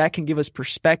like that can give us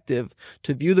perspective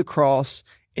to view the cross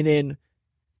and then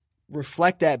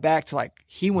reflect that back to like,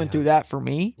 he went through that for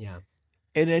me. Yeah.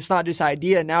 And it's not just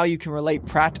idea. Now you can relate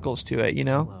practicals to it, you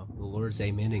know? Well, the Lord's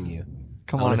amening you.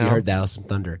 Come on, I don't know now. if you heard that. That was some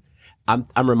thunder.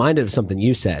 I'm reminded of something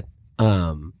you said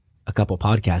a couple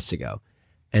podcasts ago.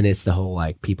 And it's the whole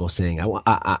like people saying,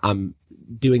 I'm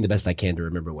doing the best I can to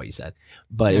remember what you said.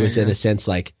 But it was in a sense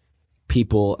like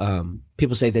people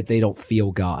say that they don't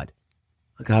feel God.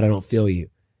 God, I don't feel you.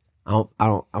 I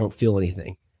don't feel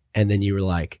anything. And then you were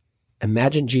like,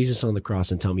 imagine Jesus on the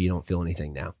cross and tell me you don't feel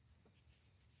anything now.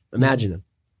 Imagine him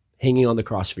hanging on the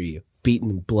cross for you, beaten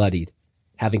and bloodied,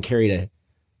 having carried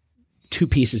two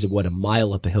pieces of wood a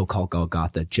mile up a hill called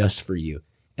Golgotha just for you,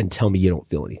 and tell me you don't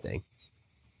feel anything.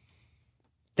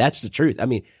 That's the truth. I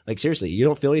mean, like seriously, you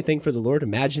don't feel anything for the Lord?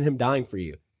 Imagine him dying for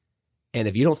you. And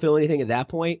if you don't feel anything at that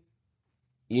point,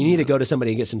 you need to go to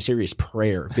somebody and get some serious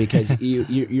prayer, because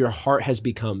your heart has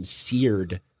become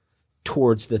seared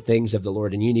towards the things of the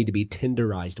Lord, and you need to be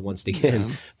tenderized once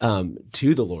again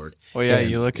to the Lord. Well,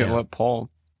 you look at what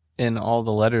Paul, in all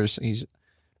the letters, he's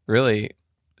really,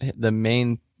 the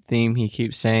main theme he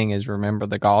keeps saying is remember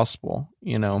the gospel,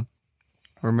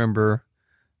 remember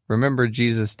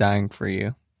Jesus dying for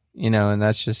you, and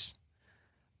that's just,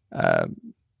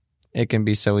 it can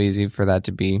be so easy for that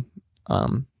to be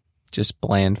just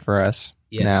bland for us.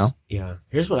 Yes. Now. Yeah.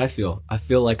 Here's what I feel. I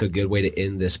feel like a good way to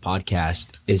end this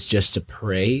podcast is just to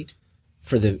pray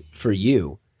for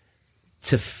you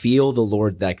to feel the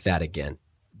Lord like that again.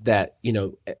 That,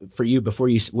 for you, before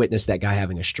you witnessed that guy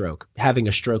having a stroke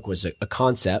was a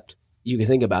concept. You can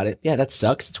think about it. Yeah, that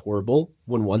sucks. It's horrible.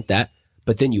 Wouldn't want that.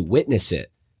 But then you witness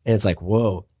it and it's like,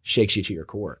 whoa, shakes you to your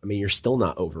core. I mean, you're still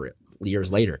not over it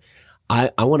years later.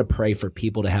 I want to pray for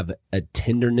people to have a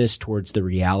tenderness towards the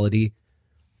reality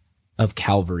of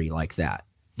Calvary like that,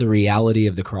 the reality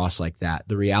of the cross like that,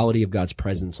 the reality of God's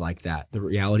presence like that, the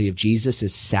reality of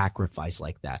Jesus' sacrifice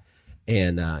like that.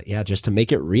 And just to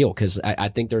make it real, because I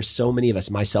think there's so many of us,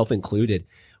 myself included,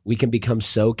 we can become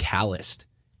so calloused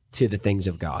to the things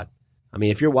of God. I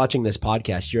mean, if you're watching this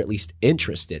podcast, you're at least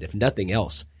interested, if nothing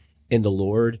else, in the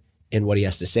Lord and what he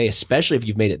has to say, especially if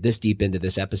you've made it this deep into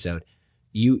this episode.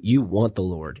 You want the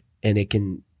Lord, and it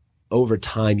can, over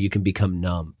time, you can become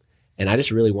numb. And I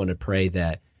just really want to pray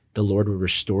that the Lord would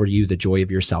restore you the joy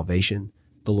of your salvation.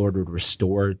 The Lord would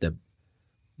restore the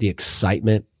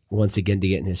excitement once again to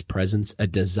get in his presence, a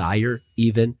desire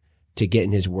even to get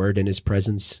in his word and his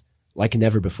presence like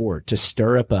never before, to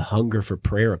stir up a hunger for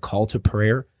prayer, a call to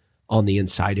prayer on the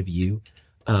inside of you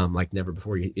like never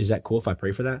before. Is that cool if I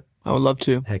pray for that? I would love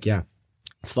to. Heck yeah.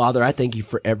 Father, I thank you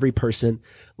for every person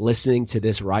listening to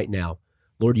this right now.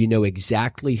 Lord, you know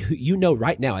exactly who, you know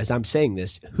right now as I'm saying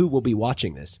this, who will be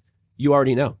watching this. You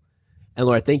already know. And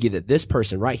Lord, I thank you that this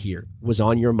person right here was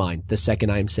on your mind the second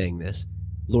I am saying this.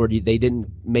 Lord, they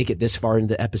didn't make it this far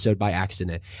into the episode by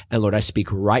accident. And Lord, I speak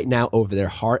right now over their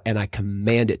heart and I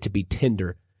command it to be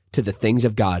tender to the things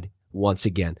of God once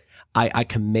again. I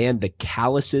command the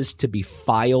calluses to be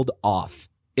filed off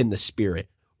in the spirit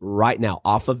right now,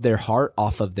 off of their heart,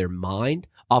 off of their mind,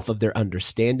 off of their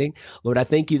understanding. Lord, I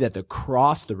thank you that the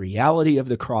cross, the reality of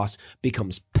the cross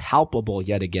becomes palpable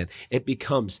yet again. It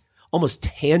becomes almost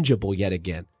tangible yet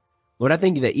again. Lord, I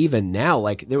think that even now,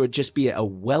 like there would just be a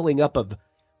welling up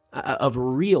of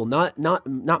real,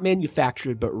 not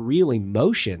manufactured, but real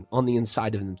emotion on the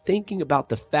inside of them, thinking about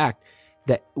the fact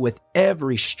that with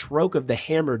every stroke of the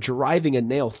hammer driving a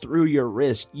nail through your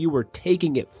wrist, you were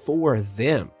taking it for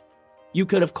them. You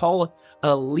could have called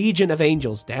a legion of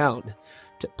angels down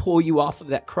to pull you off of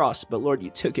that cross, but Lord, you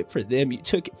took it for them. You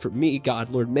took it for me, God.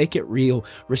 Lord, make it real.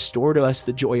 Restore to us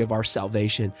the joy of our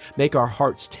salvation. Make our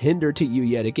hearts tender to you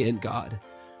yet again, God.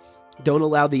 Don't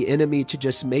allow the enemy to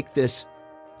just make this,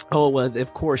 oh, well,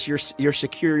 of course, you're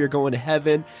secure. You're going to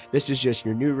heaven. This is just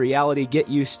your new reality. Get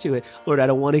used to it. Lord, I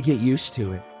don't want to get used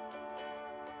to it.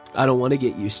 I don't want to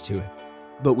get used to it,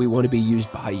 but we want to be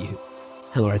used by you.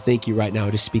 And Lord, I thank you right now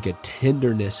to speak a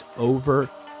tenderness over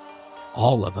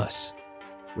all of us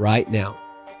right now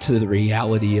to the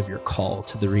reality of your call,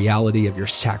 to the reality of your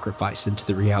sacrifice, and to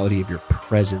the reality of your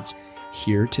presence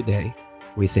here today.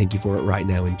 We thank you for it right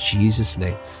now in Jesus'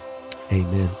 name.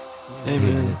 Amen.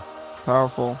 Amen.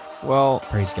 Powerful. Well,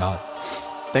 praise God.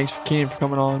 Thanks for Keenan for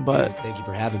coming on, but thank you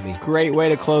for having me. Great way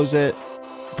to close it.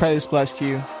 Pray this blessed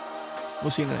you.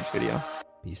 We'll see you in the next video.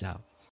 Peace out.